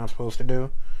things that you're not supposed to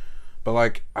do. But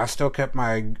like I still kept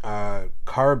my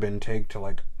carb intake to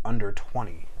like under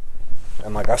 20.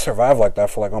 And, like, I survived like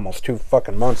that for, like, almost 2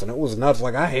 fucking months. And it was nuts.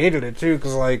 Like, I hated it, too.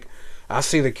 Because, like, I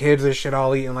see the kids and shit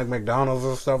all eating, like, McDonald's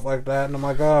and stuff like that. And I'm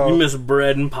like, oh. You miss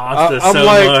bread and pasta I'm so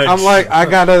like, much. I'm like,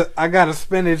 I got a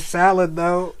spinach salad,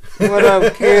 though. What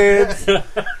up, kids? You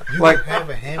like, can have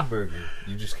a hamburger.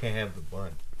 You just can't have the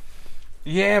bun.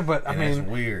 Yeah, but, I mean. It's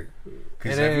weird.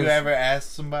 Because have you ever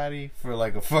asked somebody for,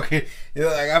 like, a fucking. You know,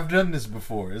 like, I've done this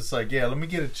before. It's like, yeah, let me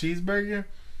get a cheeseburger.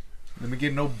 Let me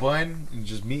get no bun and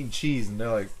just meat and cheese. And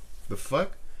they're like, the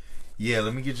fuck? Yeah,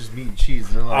 let me get just meat and cheese.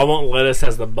 And they're like, I want lettuce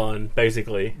as the bun,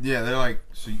 basically. Yeah, they're like,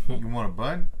 so you want a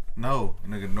bun? No,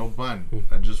 nigga, no bun.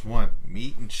 I just want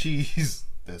meat and cheese.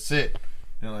 That's it.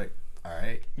 They're like,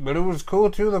 alright. But it was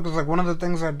cool, too, though, because, like, one of the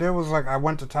things I did was, like, I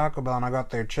went to Taco Bell and I got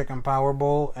their chicken power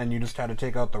bowl, and you just had to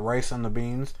take out the rice and the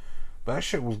beans. But that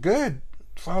shit was good.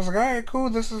 So I was like, alright, cool,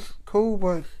 this is cool,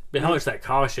 but... But how much that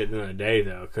cost you in a day,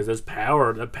 though? Because the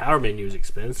power menu is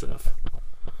expensive.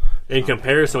 In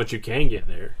comparison to what you can get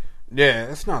there.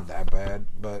 Yeah, it's not that bad.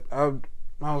 But I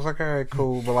was like, alright,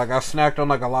 cool. But, like, I snacked on,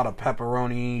 like, a lot of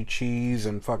pepperoni, cheese,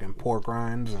 and fucking pork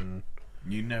rinds, and...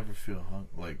 You never feel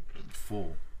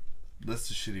full. That's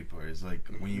the shitty part. It's like,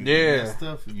 when you eat that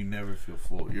stuff, you never feel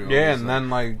full. You're and then,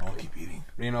 like... I'll keep eating.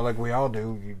 You know, like we all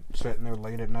do. You sitting there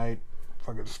late at night,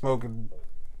 fucking smoking...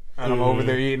 And I'm over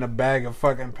there eating a bag of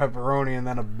fucking pepperoni and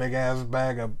then a big ass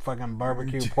bag of fucking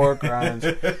barbecue pork rinds.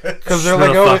 Because they're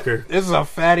like, oh, this is a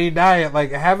fatty diet.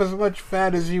 Like, have as much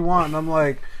fat as you want. And I'm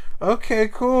like, okay,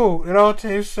 cool. It all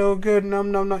tastes so good.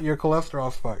 Nom, nom, nom. Your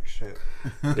cholesterol's fucked. Shit.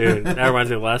 Dude, that reminds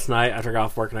me of last night after I got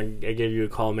off work and I gave you a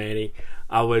call, Manny.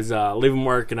 I was leaving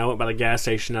work and I went by the gas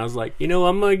station. I was like, you know what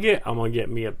I'm gonna get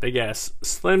me a big ass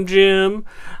Slim Jim.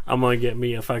 I'm gonna get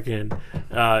me a fucking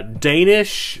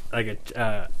Danish, like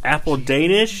a apple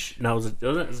Danish. No, it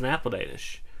was an apple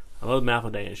Danish. I love apple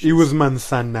Danish. It was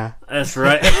manzana. That's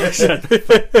right.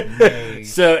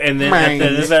 So and then at the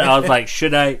end of it, I was like,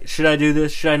 should I do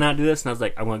this? Should I not do this? And I was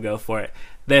like, I'm gonna go for it.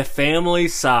 The family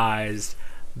sized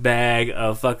bag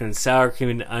of fucking sour cream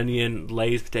and onion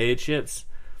Lay's potato chips.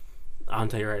 I'll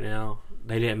tell you right now,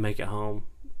 they didn't make it home.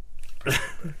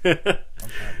 It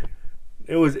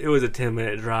was a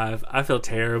 10-minute drive. I feel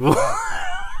terrible.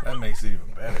 That makes it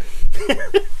even better.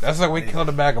 That's like we killed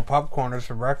a bag of popcorners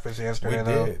for breakfast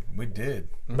yesterday. We did.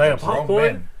 Bag of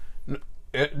popcorn? Dude,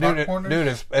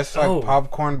 it's like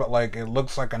popcorn, but like it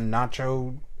looks like a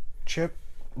nacho chip,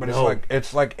 but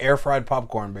it's like air fried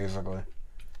popcorn basically.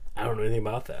 I don't know anything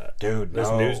about that. Dude,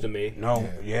 that's news to me. No,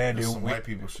 yeah dude. Some white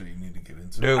people shit you need to get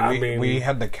into. Dude, we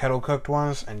had the kettle cooked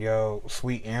ones, and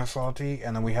sweet and salty,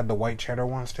 and then we had the white cheddar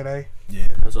ones today. Yeah.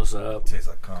 That's what's up. Tastes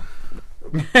like cum.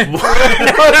 What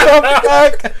the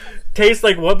fuck? Tastes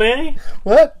like what, Manny?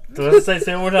 What? Let's say it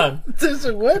one more time. Tastes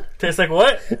like what? Tastes like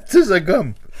what? Tastes like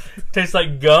gum. Tastes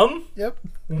like gum? Yep.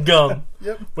 Gum.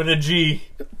 Yep. With a G.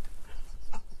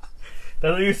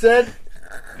 That's what you said?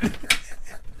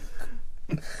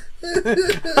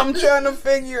 I'm trying to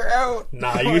figure out.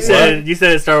 Nah, you said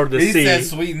it started with a C. He said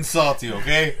sweet and salty,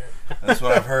 okay? That's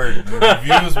what I've heard in the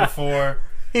reviews before.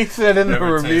 He said in the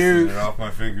reviews. It off my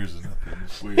fingers and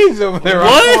nothing. He's over there on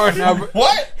Pornhub.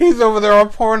 What? He's over there on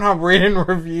Pornhub reading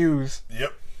reviews.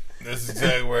 Yep. That's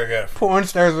exactly where I got it from. Porn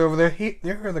stars over there. They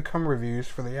heard the cum reviews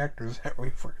for the actors that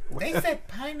we work with. They said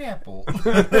pineapple.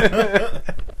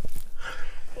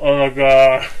 Oh my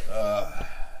god.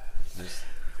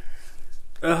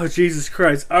 Oh, Jesus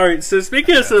Christ. Alright, so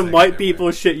speaking of some white people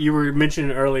shit you were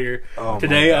mentioning earlier,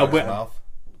 today I went...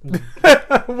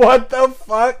 What the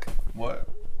fuck? What?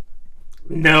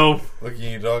 No.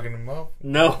 Looking your dog in the mouth?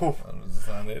 No.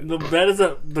 That is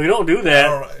we don't do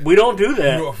that. We don't do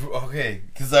that. Okay,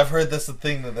 because I've heard that's the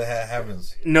thing that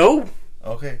happens. No.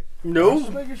 Okay. No. I'm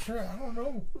just making sure. I don't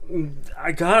know.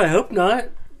 I hope not.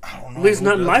 I don't know. At least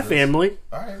not in my family.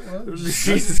 Alright, well.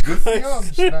 Jesus Christ. Christ. I'm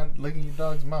just not licking your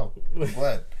dog's mouth. I'm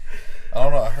glad. I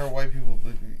don't know. I heard white people.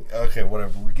 Okay,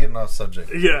 whatever. We're getting off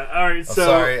subject. Yeah, alright, I'm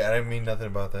sorry. I didn't mean nothing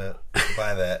about that.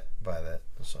 Buy that.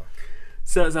 I'm sorry.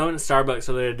 So I went to Starbucks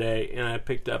the other day and I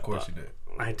picked up. Of course you did.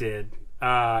 I did.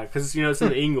 Because, it's in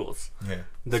the Ingles. Yeah.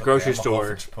 The grocery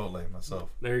store. I'm Chipotle myself.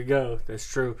 There you go. That's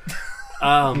true.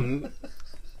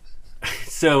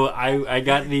 So I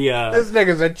got the... This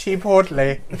nigga's a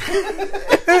Chipotle.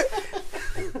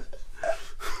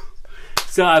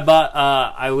 So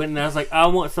I went and I was like, I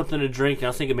want something to drink. And I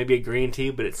was thinking maybe a green tea,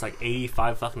 but it's like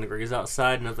 85 fucking degrees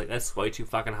outside. And I was like, that's way too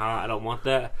fucking hot. I don't want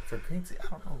that. For green tea, I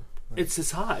don't know. It's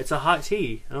just hot. It's a hot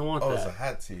tea. I don't want that. Oh, it's a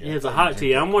hot tea. Yeah, it's a hot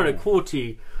tea. I wanted a cool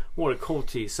tea. I wanted a cold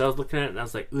tea. So I was looking at it and I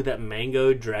was like, ooh, that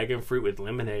mango dragon fruit with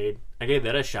lemonade. I gave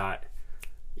that a shot.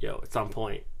 Yo, it's on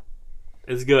point.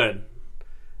 It's good.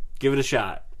 Give it a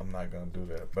shot. I'm not gonna do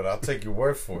that, but I'll take your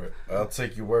word for it.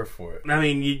 I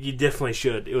mean, you definitely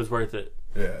should. It was worth it.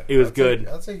 Yeah, it was good.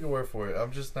 I'll take your word for it.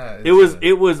 I'm just not. It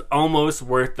was almost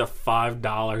worth the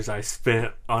 $5 I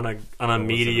spent on a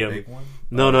medium. Was it a big one?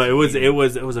 No, it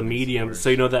was a medium. So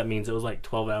you know what that means? It was like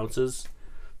 12 ounces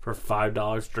for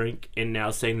 $5 drink. And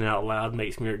now saying that out loud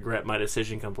makes me regret my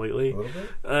decision completely. A little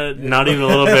bit? Not even a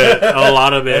little bit. A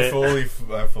lot of it.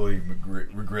 I fully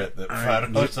regret that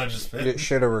 $5 I just spent. You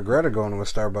should have regretted going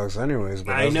with Starbucks anyways.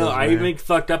 But I know. I even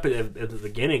fucked up at the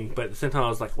beginning, but at the same time I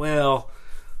was like, well,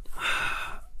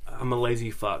 I'm a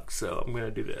lazy fuck, so I'm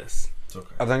gonna do this. It's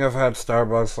okay. I think I've had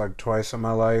Starbucks like twice in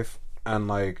my life, and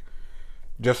like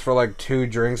just for like 2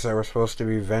 drinks that were supposed to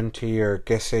be venti or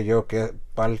que sé yo, que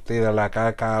parte de la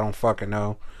caca, I don't fucking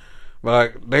know. But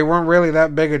like they weren't really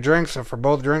that big of drinks, and for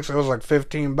both drinks it was like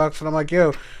 $15, and I'm like,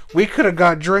 yo, we could have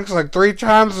got drinks like 3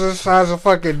 times the size of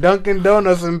fucking Dunkin'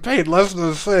 Donuts and paid less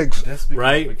than $6. That's because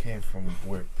right? We came from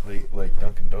where like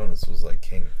Dunkin' Donuts was like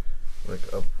king, like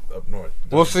up north.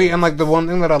 Well, see, and like the one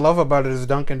thing that I love about it is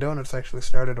Dunkin' Donuts actually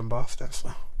started in Boston,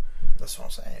 so that's what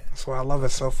I'm saying. that's why I love it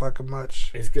so fucking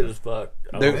much. It's good as fuck.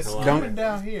 Dude, It's don't- coming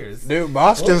down here. Dude,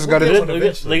 Boston's got They it.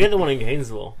 got the one in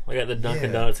Gainesville. I got the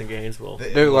Dunkin' Donuts in Gainesville.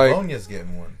 Dude, like- Livonia's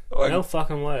getting one. Like, No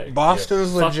fucking way.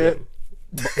 Boston's Fuck legit.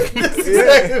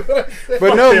 it.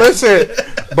 But no, listen,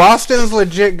 Boston's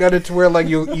legit got it to where like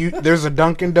you there's a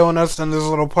Dunkin' Donuts, then there's a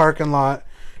little parking lot,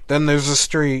 then there's a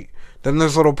street, then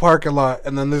there's a little parking lot,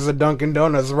 and then there's a Dunkin'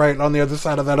 Donuts right on the other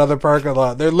side of that other parking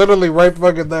lot. They're literally right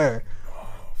fucking there. Oh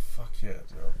fuck yeah,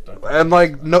 dude. And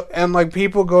like no, and like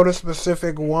people go to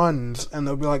specific ones, and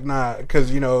they'll be like, nah,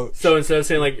 because you know. So instead of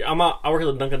saying like I work at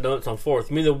the Dunkin' Donuts on 4th,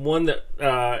 I mean the one that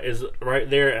is right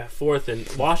there at 4th in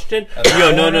Washington.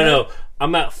 Yo, no.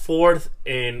 I'm at 4th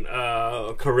in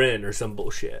Corinne or some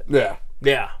bullshit. Yeah.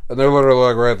 Yeah. And they're literally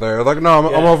like right there. Like, no,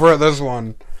 I'm over at this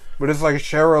one. But it's like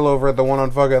Cheryl over at the one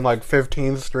on fucking like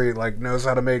 15th Street, like knows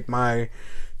how to make my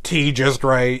tea just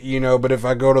right, you know. But if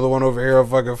I go to the one over here on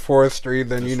fucking 4th Street,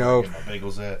 then you know, My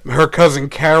bagels at. her cousin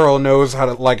Carol knows how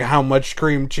to like how much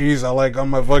cream cheese I like on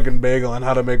my fucking bagel and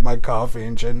how to make my coffee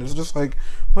and shit. And it's just like,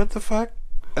 what the fuck?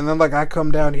 And then like I come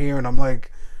down here and I'm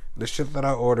like, the shit that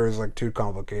I order is like too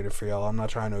complicated for y'all. I'm not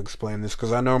trying to explain this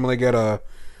because I normally get a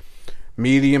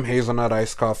medium hazelnut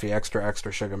iced coffee,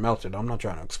 extra sugar melted. I'm not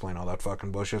trying to explain all that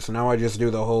fucking bullshit. So now I just do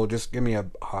the whole, just give me a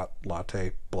hot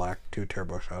latte, black, 2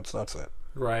 turbo shots. That's it.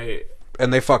 Right.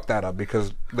 And they fucked that up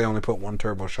because they only put 1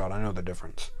 turbo shot. I know the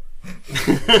difference.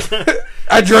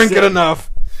 I drink it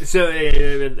enough. So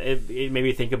it made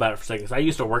me think about it for a second. 'Cause I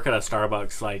used to work at a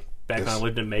Starbucks like back when I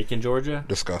lived in Macon, Georgia.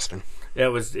 Disgusting. It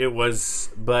was,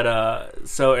 but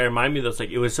so it reminded me that it's like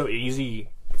it was so easy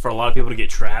for a lot of people to get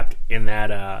trapped in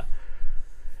that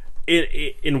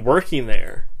in working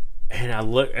there. And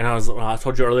I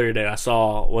told you earlier today I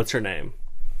saw what's her name.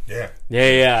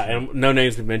 Yeah, and no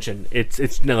names been mentioned. It's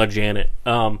another Janet.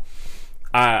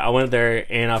 I went there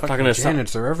and I was talking to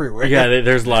Janets are everywhere. Yeah,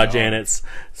 there's a lot of Janets.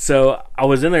 So I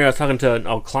was in there. I was talking to an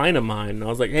old client of mine. And I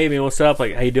was like, "Hey man, what's up?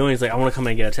 Like, how you doing?" He's like, "I want to come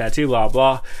and get a tattoo." Blah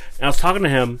blah. And I was talking to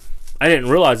him. I didn't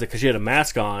realize it because she had a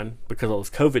mask on because of all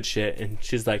this COVID shit. And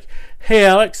she's like, "Hey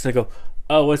Alex," and I go,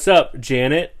 "Oh, what's up,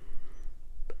 Janet?"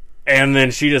 And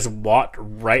then she just walked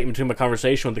right into my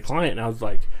conversation with the client, and I was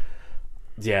like,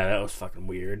 yeah, that was fucking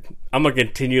weird. I'm gonna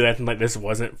continue acting like this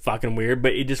wasn't fucking weird,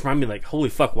 but it just reminded me like, holy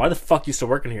fuck, why the fuck you still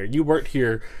working here? You worked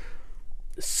here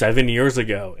 7 years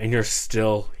ago, and you're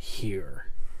still here.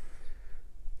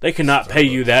 They cannot pay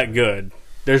you that good.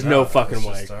 There's no fucking it's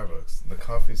way. just Starbucks. The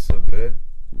coffee's so good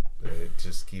that it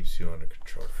just keeps you under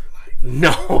control for life.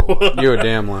 No, You're a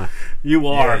damn lie. you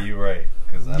are. Yeah, you're right.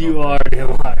 You are a damn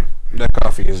lie. That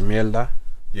coffee is mierda.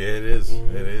 Yeah, it is.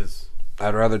 It is.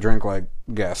 I'd rather drink like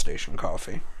gas station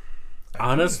coffee.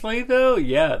 Honestly, though,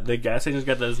 yeah, the gas station's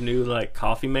got those new like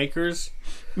coffee makers.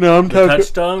 No, I'm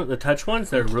The touch ones,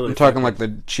 they're really. I'm talking like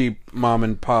the cheap mom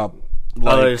and pop.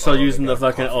 Oh, they're still they using the got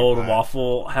fucking coffee old pot.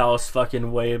 Waffle House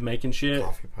fucking way of making shit.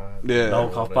 Coffee pot. Yeah. The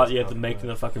old coffee pot, you have to make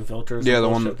the fucking filters. Yeah, and the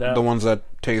bullshit one, that. the ones that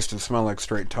taste and smell like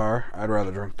straight tar. I'd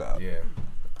rather drink that. Yeah.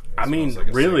 I mean, smells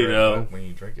like a really, cigarette though. butt when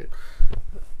you drink it.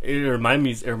 It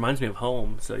reminds me of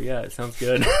home. So yeah, it sounds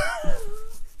good.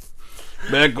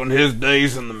 Back on his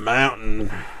days in the mountain.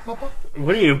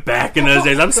 What are you back in those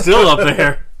days? I'm still up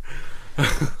there.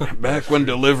 Back when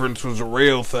deliverance was a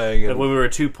real thing. And when we were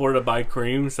too poor to buy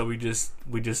cream, so we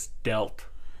just dealt.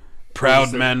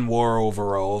 Proud men wore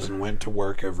overalls and went to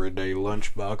work every day,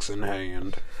 lunchbox in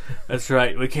hand. That's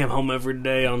right. We came home every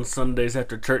day on Sundays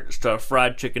after church to a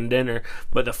fried chicken dinner,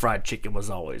 but the fried chicken was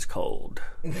always cold.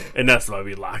 And that's why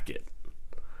we like it.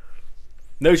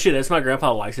 No shit, that's my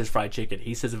grandpa likes his fried chicken.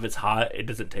 He says if it's hot, it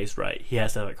doesn't taste right. He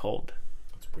has to have it cold.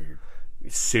 That's weird.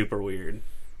 It's super weird.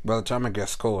 By the time it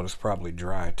gets cold, it's probably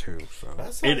dry too. So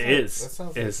it is.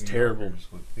 It's terrible.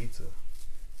 With pizza.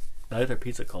 I like their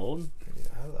pizza cold. Yeah,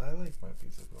 I like my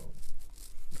pizza cold.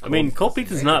 I mean, cold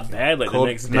pizza's not bad. Like cold,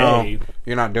 the next no, day,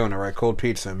 you're not doing it right. Cold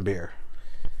pizza and beer.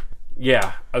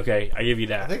 Yeah. Okay, I give you I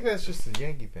that. think that's just a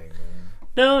Yankee thing, man.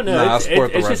 No. Nah, I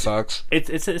support the Red Sox.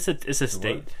 It's a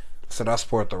state. Said I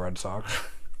support the Red Sox.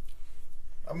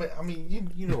 I mean,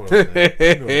 you know what I'm saying.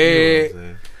 You know what I'm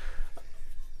saying.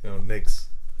 You know, Knicks.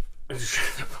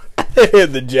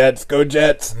 The Jets. Go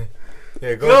Jets.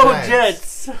 Yeah, Go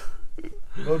Jets.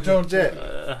 Go Joan Jett.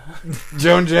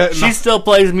 Joan Jett. She still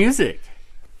plays music.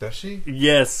 Does she?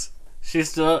 Yes. She's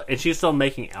still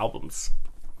making albums.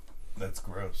 That's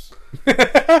gross.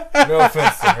 No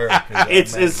offense to her.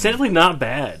 It's essentially not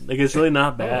bad. Like, it's really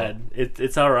not bad.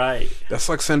 It's alright. That's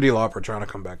like Cyndi Lauper trying to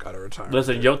come back out of retirement.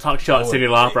 Listen, you don't talk shit about Cyndi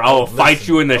Lauper. I will fight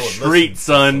you in the street,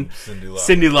 son.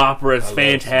 Cyndi Lauper is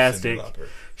fantastic.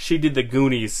 She did the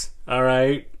Goonies.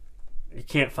 Alright? You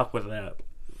can't fuck with that.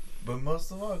 But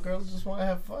most of all, girls just want to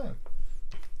have fun.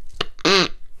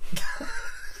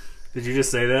 Did you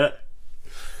just say that?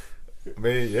 I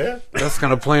mean, yeah. That's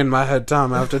gonna play in my head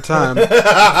time after time. Yep.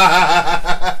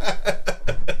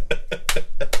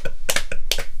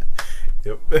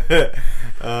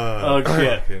 Oh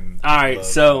shit! All right,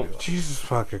 so Jesus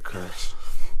fucking Christ!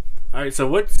 All right,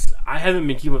 so I haven't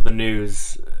been keeping up the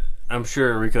news. I'm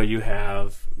sure Rico, you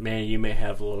have. Man, you may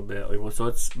have a little bit. Like, so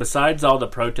it's besides all the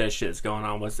protest shit that's going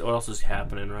on. What else is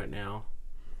happening right now?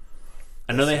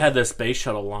 I know they had the space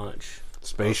shuttle launch.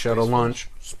 Space shuttle launch.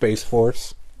 Space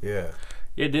Force. Yeah.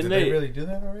 Yeah, Did they really do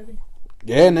that already?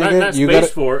 Yeah,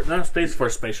 nigga. Not Space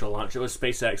Force spatial launch. It was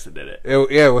SpaceX that did it.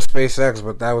 It was SpaceX,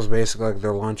 but that was basically like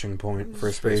their launching point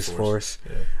for Space Force.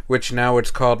 Yeah. Which now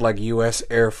it's called like U.S.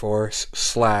 Air Force /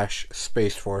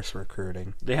 Space Force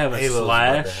recruiting. They have a Halo's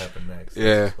slash. About to happen next.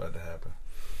 Yeah. It's about to happen.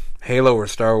 Halo or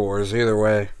Star Wars, either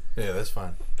way. Yeah, that's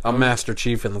fine. I'm Master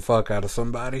Chiefing the fuck out of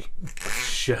somebody.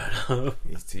 Shut up.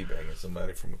 He's teabagging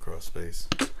somebody from across space.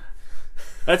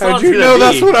 That's all How'd you know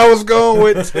that's what I was going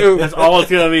with, too? That's all it's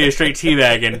going to be, is straight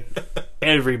teabagging.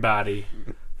 Everybody.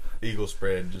 Eagle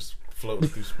spread, just floating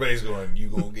through space going, you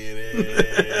gonna get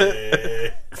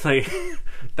it. It's like,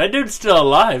 that dude's still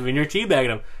alive and you're teabagging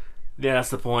him. Yeah, that's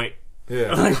the point.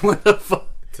 Yeah. Like, what the fuck?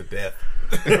 To death.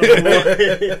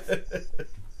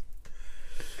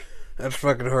 That's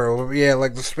fucking horrible. Yeah,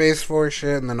 like the Space Force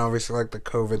shit, and then obviously like the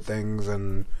COVID things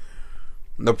and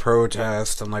the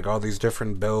protest and like all these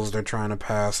different bills they're trying to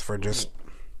pass for just.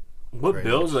 What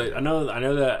bills? I know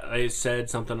that they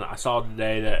said something. I saw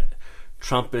today that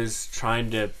Trump is trying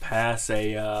to pass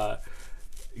a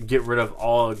get rid of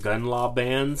all gun law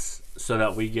bans so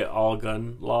that we get all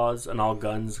gun laws and all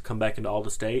guns come back into all the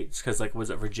states. Because like,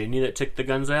 was it Virginia that took the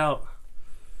guns out?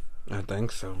 I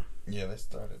think so. Yeah, they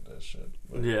started that shit.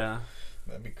 But yeah,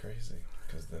 that'd be crazy.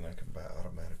 Because then I can buy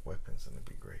automatic weapons and it'd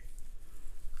be great.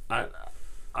 I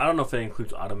don't know if it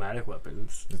includes automatic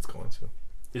weapons. It's going to.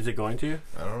 Is it going to?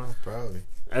 I don't know. Probably.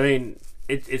 I mean,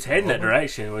 it's heading that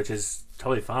direction, which is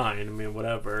totally fine. I mean,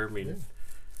 whatever. I mean,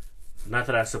 not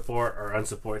that I support or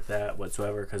unsupport that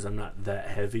whatsoever, because I'm not that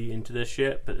heavy into this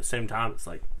shit. But at the same time, it's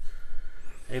like,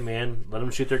 hey man, let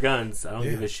them shoot their guns. I don't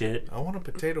give a shit. I want a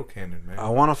potato cannon, man. I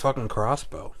want a fucking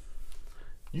crossbow.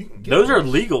 You can get those are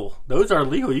legal. Those are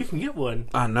legal. You can get one.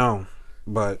 I know,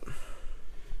 but.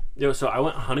 Yo, so I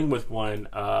went hunting with one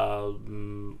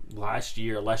last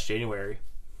January.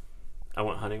 I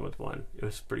went hunting with one. It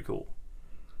was pretty cool.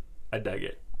 I dug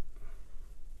it.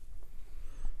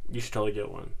 You should totally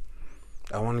get one.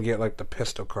 I want to get like the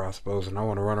pistol crossbows, and I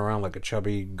want to run around like a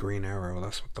chubby Green Arrow.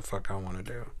 That's what the fuck I want to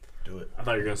do. Do it. I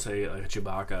thought you were gonna say like a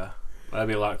Chewbacca. That'd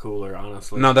be a lot cooler,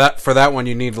 honestly. No, for that one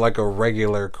you need like a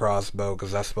regular crossbow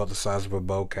because that's about the size of a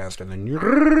bowcaster, and then you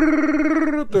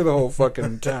through the whole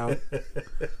fucking town.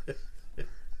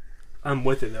 I'm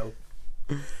with it though.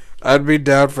 I'd be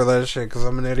down for that shit because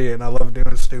I'm an idiot and I love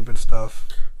doing stupid stuff.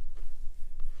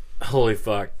 Holy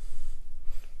fuck.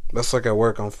 That's like at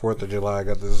work on 4th of July. I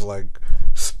got this like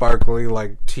sparkly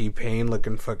like T-Pain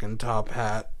looking fucking top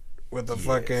hat with a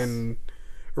fucking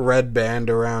red band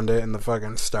around it, and the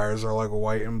fucking stars are like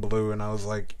white and blue, and I was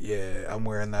like, yeah, I'm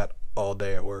wearing that all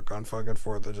day at work on fucking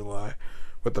 4th of July.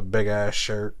 with a big ass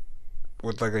shirt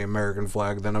with like the American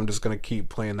flag. Then I'm just gonna keep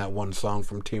playing that one song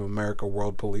from Team America,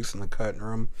 World Police in the cutting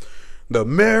room. The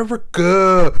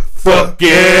America, fuck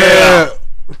yeah!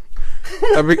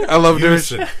 I love doing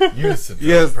shit. Unison.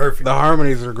 Yes, Perfect. the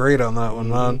harmonies are great on that one,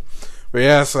 man. But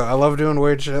yeah, so I love doing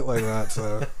weird shit like that.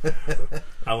 So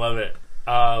I love it.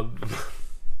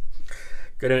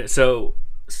 Good. So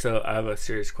I have a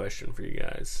serious question for you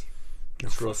guys.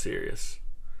 It's real serious.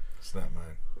 It's not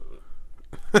mine.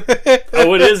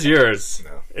 Oh, it is yours.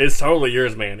 No. It's totally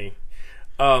yours, Manny.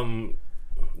 No,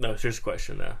 serious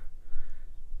question though.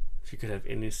 If you could have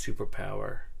any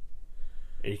superpower,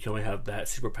 and you can only have that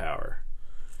superpower,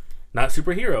 not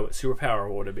superhero, but superpower,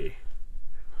 what would it be?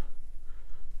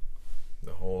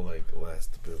 The whole like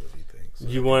elastability thing. So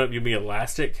You be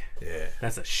elastic? yeah.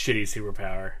 That's a shitty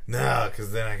superpower. Nah,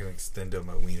 because then I can extend up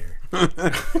my wiener.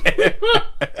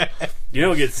 You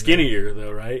don't get skinnier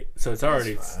though, right? So it's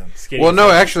already skinny. well,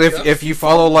 no, actually, if you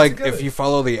follow if you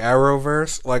follow the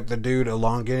Arrowverse, like the dude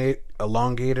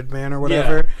elongated man or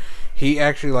whatever, he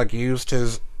actually like used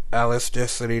his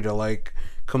elasticity to like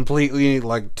completely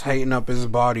like tighten up his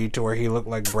body to where he looked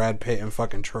like Brad Pitt and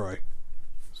fucking Troy.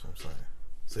 That's what I'm saying.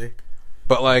 See?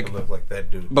 But like, I look like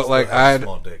that dude. but Still like have a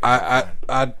small dick.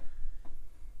 I'd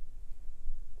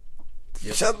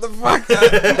shut the fuck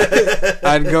up.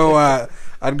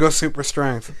 I'd go super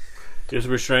strength. Just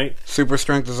restraint. Super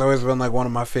strength has always been like one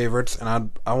of my favorites, and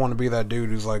I want to be that dude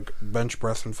who's like bench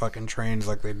pressing fucking trains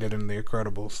like they did in The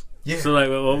Incredibles. Yeah. So like,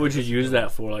 what would you use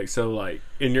that for? Like, so like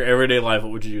in your everyday life,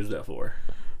 what would you use that for?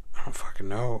 I don't fucking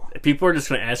know. People are just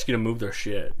gonna ask you to move their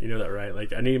shit. You know that, right?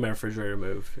 Like, I need my refrigerator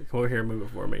moved. Come over here and move it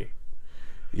for me.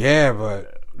 Yeah,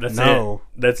 but That's no.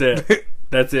 it. That's it.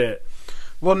 That's it.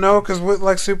 Well, no, because with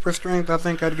like super strength, I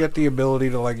think I'd get the ability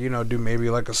to like do maybe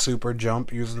like a super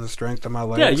jump using the strength of my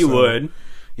legs. Yeah, you would.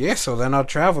 Yeah, so then I'll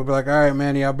travel. Be like, all right,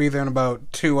 Manny, I'll be there in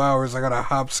about 2 hours. I gotta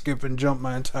hop, skip, and jump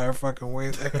my entire fucking way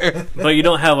there. But you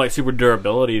don't have like super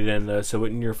durability then, though. So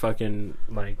wouldn't your fucking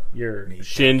like your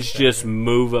shins just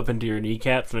move up into your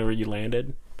kneecaps whenever you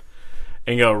landed,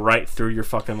 and go right through your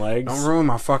fucking legs? Don't ruin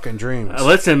my fucking dreams.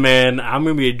 Listen, man, I'm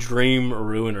gonna be a dream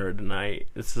ruiner tonight.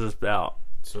 This is about.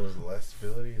 So is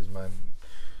elastability is my.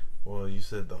 Well, you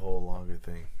said the whole longer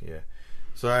thing. Yeah.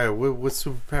 So all right, what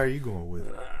superpower are you going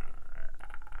with?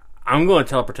 I'm going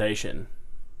teleportation.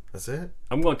 That's it.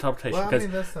 I'm going teleportation because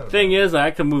that's not the thing is, I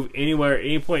can move anywhere, at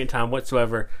any point in time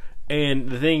whatsoever. And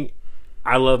the thing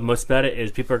I love most about it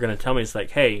is people are going to tell me, it's like,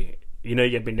 hey, you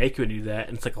gotta be naked when you do that.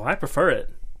 And it's like, well, I prefer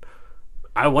it.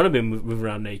 I want to be moving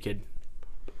around naked.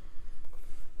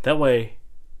 That way,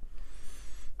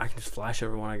 I can just flash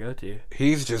everyone I go to.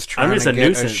 He's just trying just to a get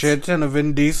nuisance. a shit ton of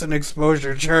indecent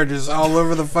exposure charges all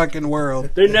over the fucking world.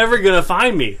 They're never going to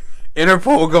find me.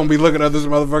 Interpol gonna be looking at this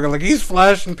motherfucker like he's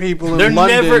flashing people in They're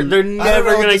London. They're I don't never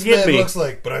know what going this to get man me. looks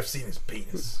like, but I've seen his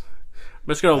penis. I'm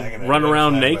just going to run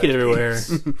around naked everywhere.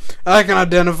 I can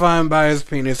identify him by his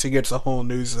penis. He gets a whole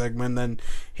news segment. Then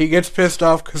he gets pissed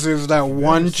off because there's that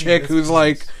one chick who's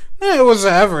like, it was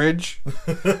average.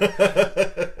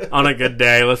 On a good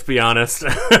day, let's be honest.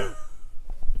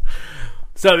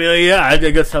 So, yeah, I'd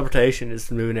go teleportation,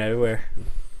 just moving everywhere.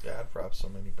 Yeah, I'd rob so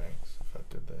many banks if I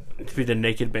did that. To be the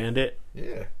naked bandit. Yeah. I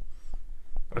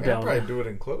mean, Okay, I'd probably do it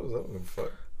in clothes. I don't give a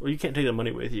fuck. Well, you can't take the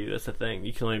money with you. That's the thing.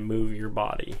 You can only move your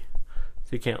body.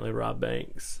 So you can't really rob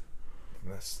banks.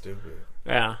 That's stupid.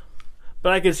 Yeah.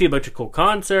 But I could see a bunch of cool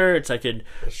concerts. I could,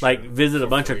 That's like, true. visit a For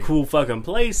bunch free. of cool fucking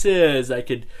places. I'm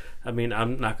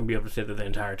not going to be able to stay there the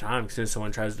entire time because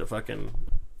someone tries to fucking,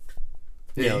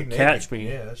 you catch naked. me.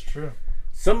 Yeah, that's true.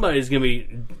 Somebody's going to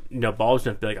be, balls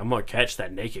enough to be like, I'm going to catch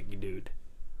that naked dude.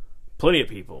 Plenty of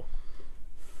people.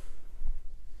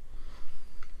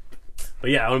 But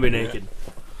yeah, I want to be naked.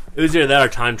 It was either that or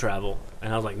time travel.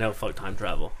 And I was like, no, fuck time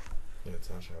travel. Yeah,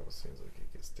 time travel seems like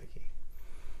it gets sticky.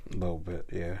 A little bit,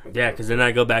 yeah. Yeah, because then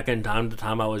I go back in time to the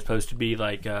time I was supposed to be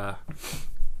like,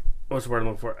 what's the word I'm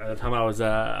looking for? At the time I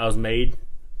was made.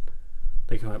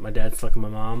 Like my dad's fucking my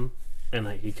mom, and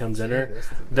like he comes in her.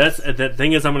 That's the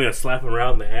thing is I'm gonna slap him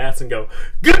around the ass and go,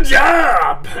 "Good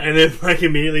job!" and then like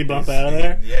immediately bump out of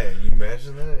there. Yeah, you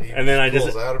imagine that? He And then I pulls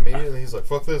just- out immediately. He's like,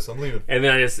 "Fuck this, I'm leaving." And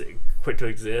then I just quit to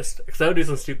exist because I would do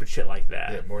some stupid shit like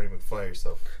that. Yeah, Morty McFly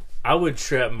yourself. I would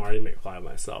trip Marty McFly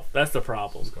myself. That's the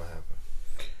problem. What's gonna happen?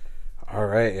 All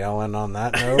right, y'all. And on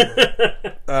that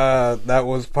note, that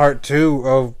was part 2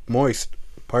 of Moist.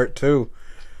 Part 2.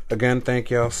 Again, thank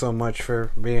y'all so much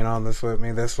for being on this with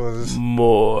me. This was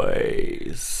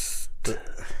Moist.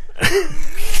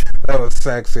 that was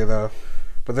sexy though,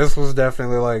 but this was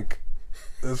definitely like,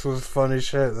 this was funny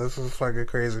shit. This was fucking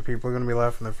crazy. People are gonna be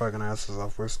laughing their fucking asses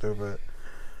off. We're stupid.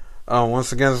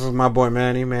 Once again, this is my boy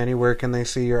Manny. Manny, where can they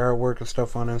see your artwork and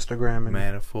stuff on Instagram? And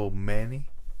Manifold Manny,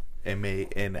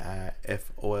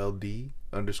 MANIFOLD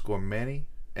 _Manny,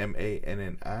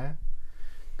 MANNI.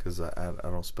 Because I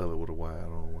don't spell it with a Y. I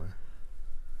don't know why.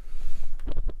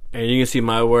 And you can see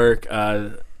my work.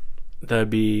 That'd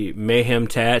be Mayhem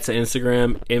Tats on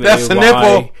Instagram. That's a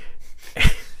nipple.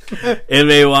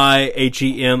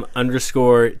 MAYHEM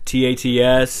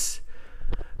 _TATS.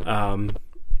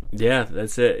 Yeah,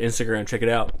 that's it. Instagram, check it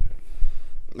out.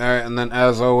 Alright, and then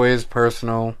as always,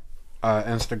 personal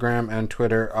Instagram and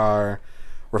Twitter are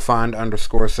refined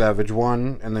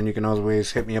 _savage1. And then you can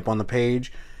always hit me up on the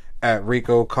page at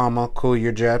Rico, Cool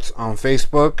Your Jets on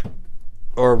Facebook,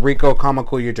 or Rico,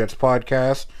 Cool Your Jets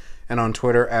podcast, and on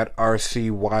Twitter at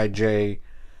RCYJ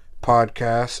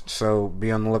podcast. So be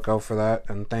on the lookout for that.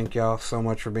 And thank y'all so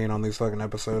much for being on these fucking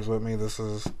episodes with me. This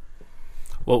is...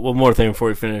 Well, one more thing before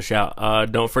we finish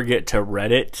out. Don't forget to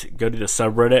Reddit. Go to the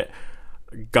subreddit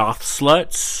Goth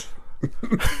Sluts.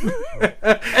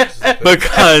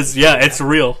 Because, yeah, it's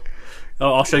real.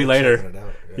 I'll show you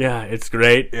later. Yeah, it's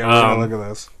great. Yeah, look at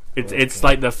this. It's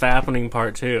like the fappening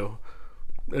part, too.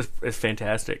 It's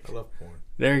fantastic. I love porn.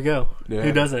 There you go. Yeah.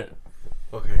 Who doesn't?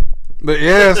 Okay. But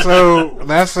yeah, so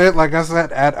that's it. Like I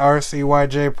said, at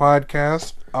RCYJ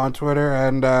podcast on Twitter.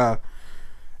 And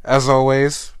as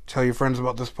always, tell your friends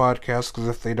about this podcast, because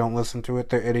if they don't listen to it,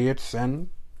 they're idiots, and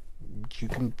you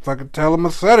can fucking tell them I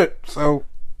said it. So,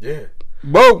 yeah.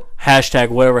 Boom! Hashtag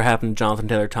whatever happened to Jonathan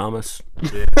Taylor Thomas.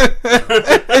 Yeah.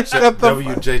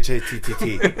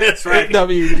 WJJTTT. That's right.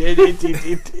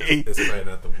 WJJTTT. It's probably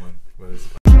not the one. But it's